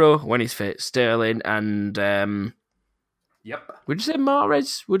Aguero when he's fit, Sterling, and yep. Would you say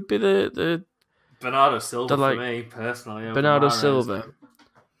Mahrez would be the Bernardo Silva for me personally? Bernardo Silva.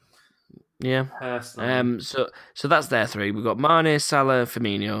 Yeah. Personally. So that's their three. We've got Mane, Salah,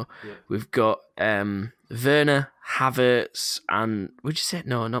 Firmino. Yeah. We've got Werner, Havertz, and would you say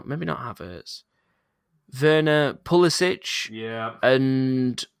maybe not Havertz. Werner, Pulisic. Yeah.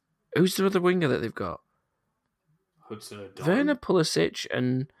 And who's the other winger that they've got? Hudson-Odoi. Werner, Pulisic,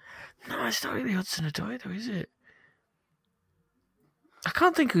 and no, it's not really Hudson-Odoi though, is it? I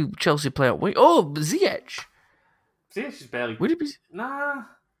can't think who Chelsea play at wing. Oh, Ziyech. Ziyech is barely. Would it be? Nah.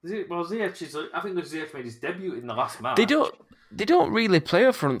 Ziyech is. I think Ziyech made his debut in the last match. They don't really play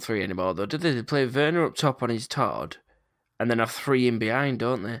a front three anymore, though, do they? They play Werner up top on his Todd, and then have three in behind,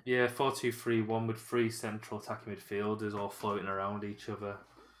 don't they? Yeah, 4-2-3-1 with three central attacking midfielders all floating around each other.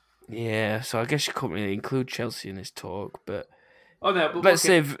 Yeah, so I guess you couldn't really include Chelsea in this talk, but. Oh no! But let's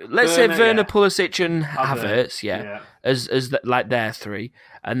say Werner, Pulisic, and Havertz, as like their three,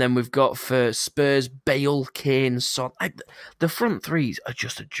 and then we've got for Spurs Bale, Kane, Son. The front threes are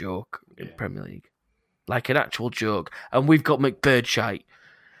just a joke in Premier League, like an actual joke. And we've got McBirdshite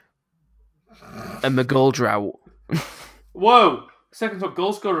and McGoldrout. Whoa! Second top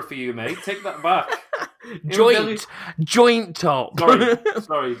goal scorer for you, mate. Take that back. Joint top.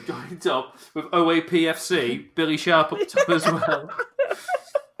 Sorry, joint top with OAPFC. Billy Sharp up top as well.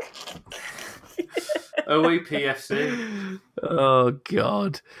 OAPFC. Oh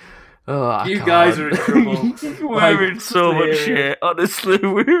God. Oh, you guys are in trouble. We're in so much shit. Honestly,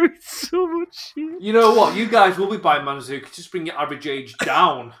 we're in so much shit. You know what? You guys will be buying Manzuki. Just bring your average age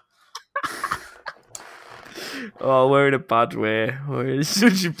down. Oh, we're in a bad way. We're in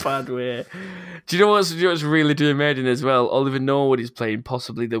such a bad way. Do you know what's really doing Maiden as well? Oliver Norwood is playing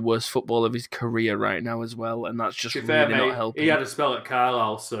possibly the worst football of his career right now as well, and that's just really not helping. He had a spell at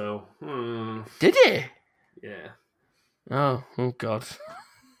Carlisle, so... Did he? Yeah. Oh God.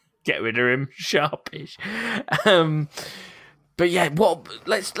 Get rid of him, sharpish. But yeah,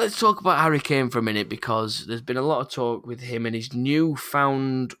 let's talk about Harry Kane for a minute, because there's been a lot of talk with him and his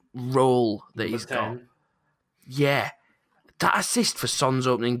newfound role that he's got. Yeah, that assist for Son's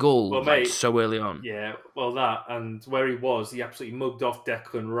opening goal so early on. Yeah, well, that, and where he absolutely mugged off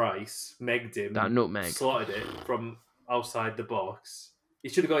Declan Rice, megged him, that nutmeg, slotted it from outside the box. He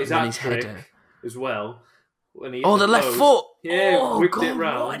should have got his hat-trick as well. When he the left foot! Yeah, whipped it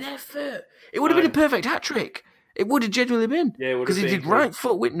round. What an effort! It would have been a perfect hat-trick. It would have genuinely been. Yeah, because he did right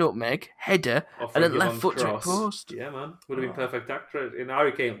foot with nutmeg, header, and then left foot to post. Yeah, man. Would have been perfect hat-trick. In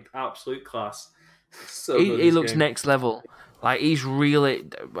Harry Kane, absolute class. So he looks next level. Like, he's really...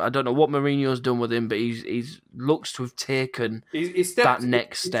 I don't know what Mourinho's done with him, but he's looks to have taken that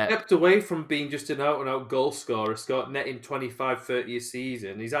next step. He stepped away from being just an out-and-out goal scorer, netting 25-30 a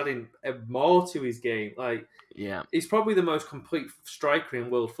season. He's adding more to his game. Like, he's probably the most complete striker in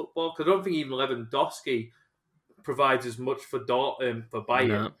world football, because I don't think even Lewandowski provides as much for Bayern.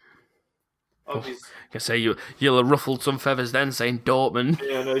 No. I can say you'll have ruffled some feathers then saying Dortmund.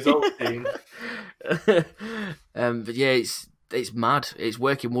 Yeah, no, he's old team. But yeah, it's mad. It's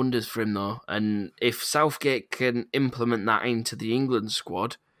working wonders for him though. And if Southgate can implement that into the England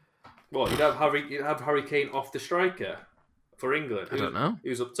squad, what, you'd have Harry Kane off the striker for England? I don't know.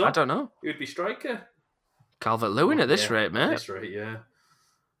 Who's up top? I don't know. Who'd be striker? Calvert-Lewin at this rate, mate. At this rate, yeah.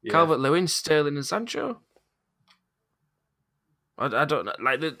 Calvert-Lewin, Sterling, and Sancho. I don't know.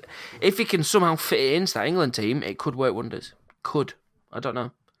 Like, if he can somehow fit it into that England team, it could work wonders. Could. I don't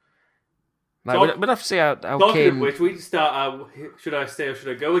know. Like, we'd have to see how talking Kane... of which, we start should I stay or should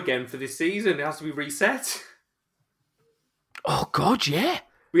I go again for this season? It has to be reset. Oh, God, yeah.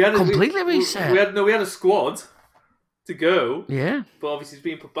 We had completely reset. We had a squad to go. Yeah. But obviously it's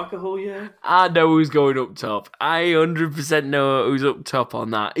been put back a whole year. I know who's going up top. I 100% know who's up top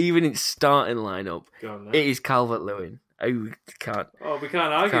on that. Even in starting lineup, it is Calvert-Lewin. We can't argue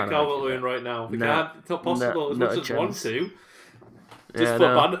Calvert-Lewin right now. It's not possible as much as want to. Just for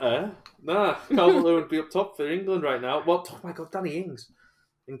banter. Nah, Calvert-Lewin would be up top for England right now. What? Oh my God, Danny Ings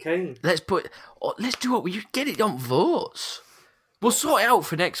and Kane. Let's do what we get it on votes. We'll sort it out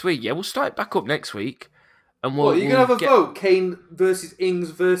for next week. Yeah, we'll start it back up next week. And you're gonna have a vote? Kane versus Ings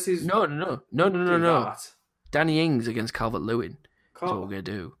versus no. Danny Ings against Calvert-Lewin. That's what we're gonna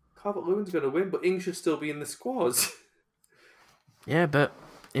do. Calvert-Lewin's gonna win, but Ings should still be in the squads. Yeah, but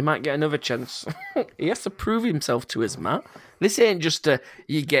he might get another chance. He has to prove himself to us, Matt. This ain't just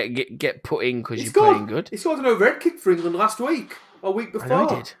you get put in because you're playing good. He scored an overhead kick for England last week or week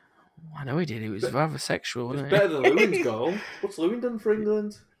before. I know he did. It was rather sexual, wasn't it? Better than Lewin's goal. What's Lewin done for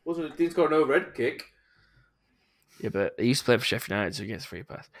England? Didn't score an overhead kick. Yeah, but he used to play for Sheffield United, so he gets free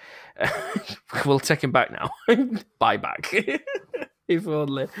pass. We'll take him back now. Buy back. If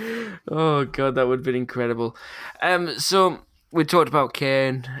only. Oh, God, that would have been incredible. So, we talked about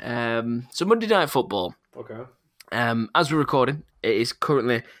Kane. So, Monday Night Football. Okay. As we're recording, it is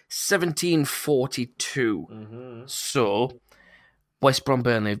currently 17:42. Mm-hmm. So, West Brom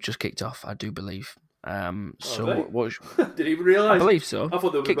Burnley have just kicked off, I do believe. What did you even realise? I believe so. I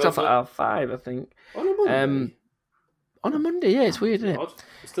thought they were kicked off at 5:30, I think. On a Monday? On a Monday, yeah, it's weird, isn't it?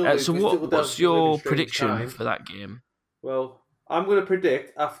 What's your prediction for that game? Well, I'm going to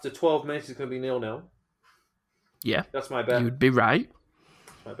predict after 12 minutes it's going to be 0-0. Yeah. That's my bet. You'd be right.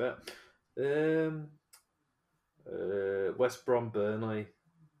 That's my bet. West Brom Burnley.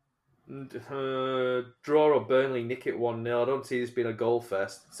 Draw or Burnley nick it 1-0. I don't see this being a goal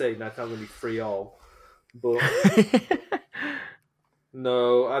fest. Saying that I'm going to be 3-3. But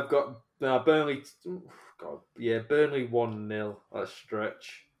no, I've got Burnley. God, yeah, Burnley 1-0. That's a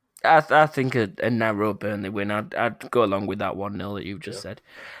stretch. I think a narrow Burnley win. I'd go along with that 1-0 that you've just said.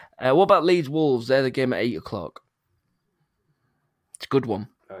 What about Leeds Wolves? They're the game at 8:00. It's a good one.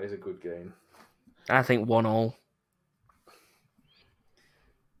 That is a good game. I think 1-1.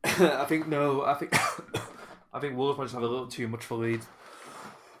 I think Wolves might just have a little too much for Leeds.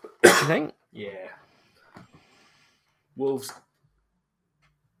 Do you think? Yeah. Wolves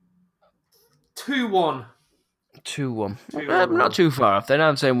 2-1. 2-1. I'm not too far off. Then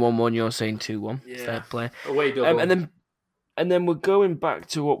I'm saying 1-1. You're saying 2-1. Yeah. Fair play. Away double. And then we're going back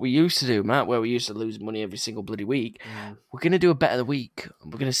to what we used to do, Matt, where we used to lose money every single bloody week. We're going to do a bet of the week.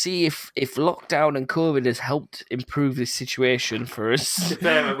 We're going to see if lockdown and COVID has helped improve this situation for us.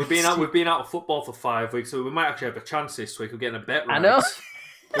 Fair, we've been out of football for 5 weeks, so we might actually have a chance this week of getting a bet right. I know.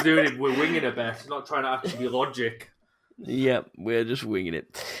 We're winging a bet. It's not trying to actually be logic. Yeah, we're just winging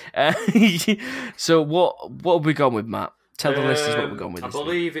it. So what have we gone with, Matt? Tell the listeners what we're going with. I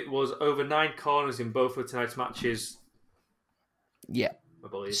believe it was over 9 corners in both of tonight's matches. Yeah, I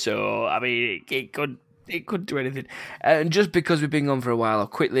believe. So I mean, it could do anything. And just because we've been on for a while, I'll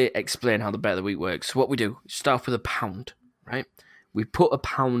quickly explain how the bet of the week works. So what we do, start off with £1, right? We put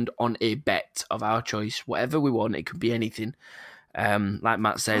 £1 on a bet of our choice, whatever we want. It could be anything. Like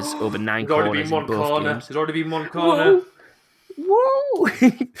Matt says, over 9 corners in both games. There's already been one corner. Whoa!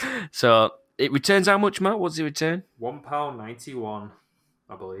 So it returns how much, Matt? What's the return? £1.91,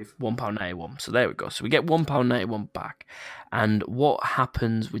 I believe. £1.91. So there we go. So we get £1.91 back. And what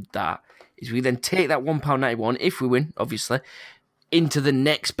happens with that is we then take that £1.91, if we win, obviously, into the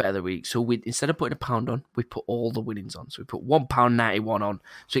next bet of the week. So instead of putting £1 on, we put all the winnings on. So we put £1.91 on.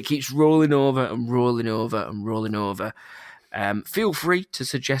 So it keeps rolling over and rolling over and rolling over. Feel free to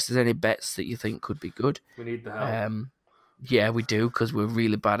suggest there's any bets that you think could be good. We need the help. Yeah, we do, because we're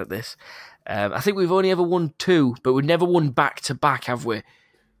really bad at this. I think we've only ever won 2, but we've never won back-to-back, have we?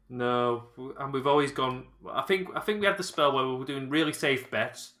 No, and we've always gone. I think we had the spell where we were doing really safe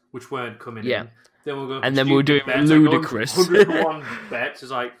bets, which weren't coming in. Then we were doing bets, ludicrous. Like 101 bets.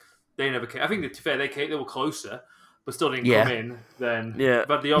 It's like they never came. I think to be fair, they were closer, but still didn't come in. Then we've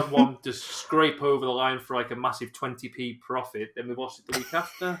had the odd one to scrape over the line for like a massive 20p profit. Then we lost it the week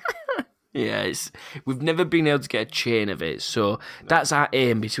after. Yeah, we've never been able to get a chain of it. So that's our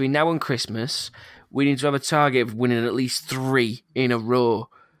aim. Between now and Christmas, we need to have a target of winning at least 3 in a row.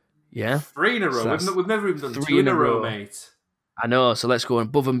 Yeah? 3 in a row? So we've never even done 2 in a row, mate. I know, so let's go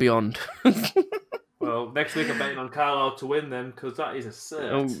above and beyond. Well, next week I'm betting on Carlisle to win then, because that is a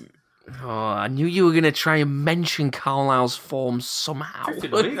cert. Oh, I knew you were going to try and mention Carlisle's form somehow.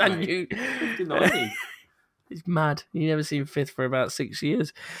 I knew. He's mad. You never seen fifth for about 6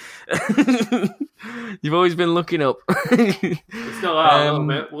 years. You've always been looking up. It's still out a little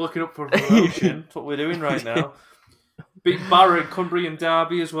bit. We're looking up for promotion. That's what we're doing right now. Beat Barrow in Cumbrian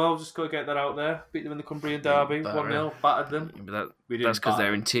Derby as well. Just got to get that out there. Beat them in the Cumbrian Derby. 1-0. Battered them. Yeah, that's because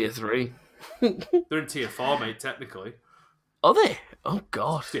they're in Tier 3. They're in Tier 4, mate, technically. Are they? Oh,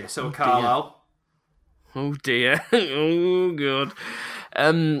 God. Yeah, so are Carlisle. Oh, dear. Oh, God.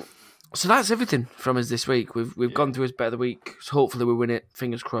 So that's everything from us this week. We've gone through his bet of the week. So hopefully we win it.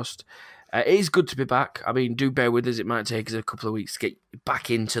 Fingers crossed. It is good to be back. I mean, do bear with us. It might take us a couple of weeks to get back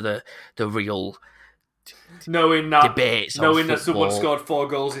into the real debates. Knowing that someone scored 4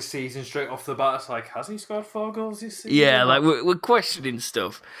 goals this season straight off the bat, it's like, has he scored 4 goals this season? Yeah, like we're questioning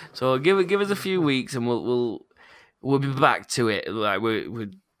stuff. So give us a few weeks and we'll be back to it. Like we're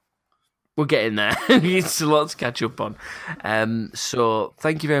getting there. It's a lot to catch up on. So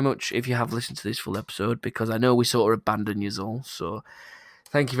thank you very much if you have listened to this full episode, because I know we sort of abandoned you all. So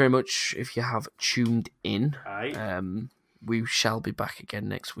thank you very much if you have tuned in. We shall be back again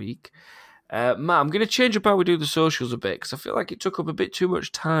next week. Matt, I'm going to change up how we do the socials a bit, because I feel like it took up a bit too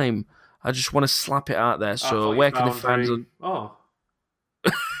much time. I just want to slap it out there. So where can they find us on...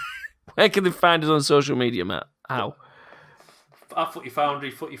 Where can they find us on social media, Matt? How? At Footy Foundry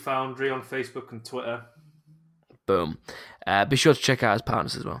on Facebook and Twitter. Boom. Be sure to check out his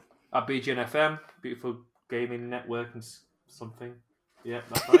partners as well. At BGN FM, beautiful gaming network and something. Yeah,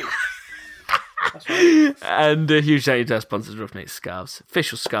 that's right. That's right. And a huge thank you to our sponsors, Ruffneckscarves,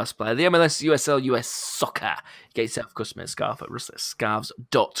 official scarf supplier, the MLS, USL, US Soccer. Get yourself a custom-made scarf at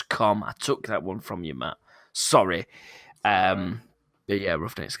ruffneckscarves.com. I took that one from you, Matt. Sorry. But yeah,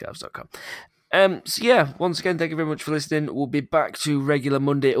 ruffneckscarves.com. So yeah, once again, thank you very much for listening. We'll be back to regular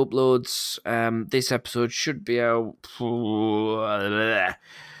Monday uploads. This episode should be out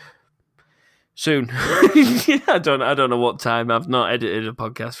soon. I don't know what time. I've not edited a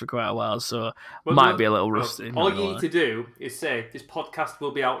podcast for quite a while, so might be a little rusty. All you need to do is say this podcast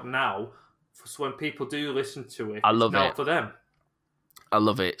will be out now, so when people do listen to it, I love it for them. I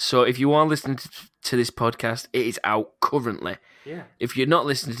love it. So if you are listening to this podcast, it is out currently. Yeah. If you're not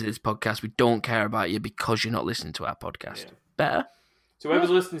listening to this podcast, we don't care about you because you're not listening to our podcast. Yeah. Better? So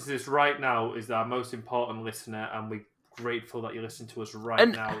whoever's listening to this right now is our most important listener, and we're grateful that you listen to us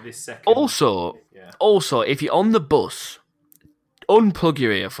now, this second. Also, if you're on the bus, unplug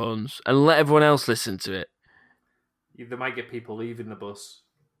your earphones and let everyone else listen to it. They might get people leaving the bus.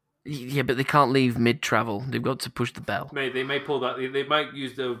 Yeah, but they can't leave mid-travel. They've got to push the bell. They may pull that. They might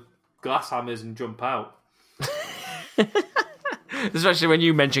use the glass hammers and jump out. Especially when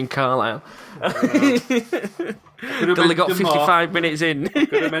you mentioned Carlisle. They only got 55 minutes in.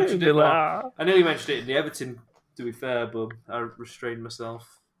 Could have mentioned it. I nearly mentioned it in the Everton, to be fair, but I restrained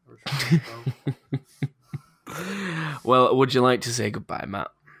myself. Well, would you like to say goodbye, Matt?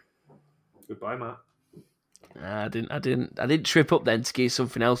 Goodbye, Matt. I didn't trip up then to give you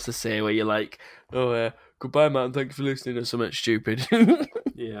something else to say where you're like, goodbye, Matt, and thank you for listening, or something stupid.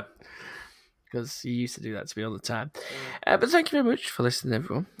 Yeah. Because you used to do that to me all the time. But thank you very much for listening,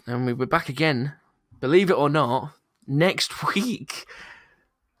 everyone. And we'll be back again, believe it or not, next week.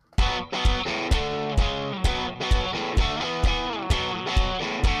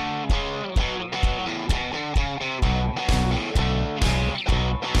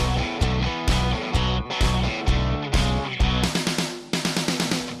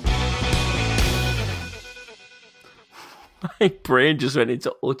 My brain just went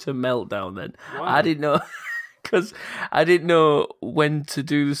into utter meltdown then. Why? I didn't know, because I didn't know when to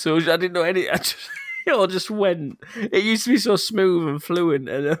do the social. I didn't know any. It all just went. It used to be so smooth and fluent,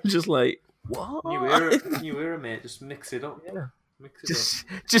 and I'm just like, what? New era, mate. Just mix it up. Yeah.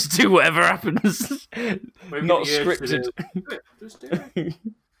 Just do whatever happens. Not scripted. Just do it.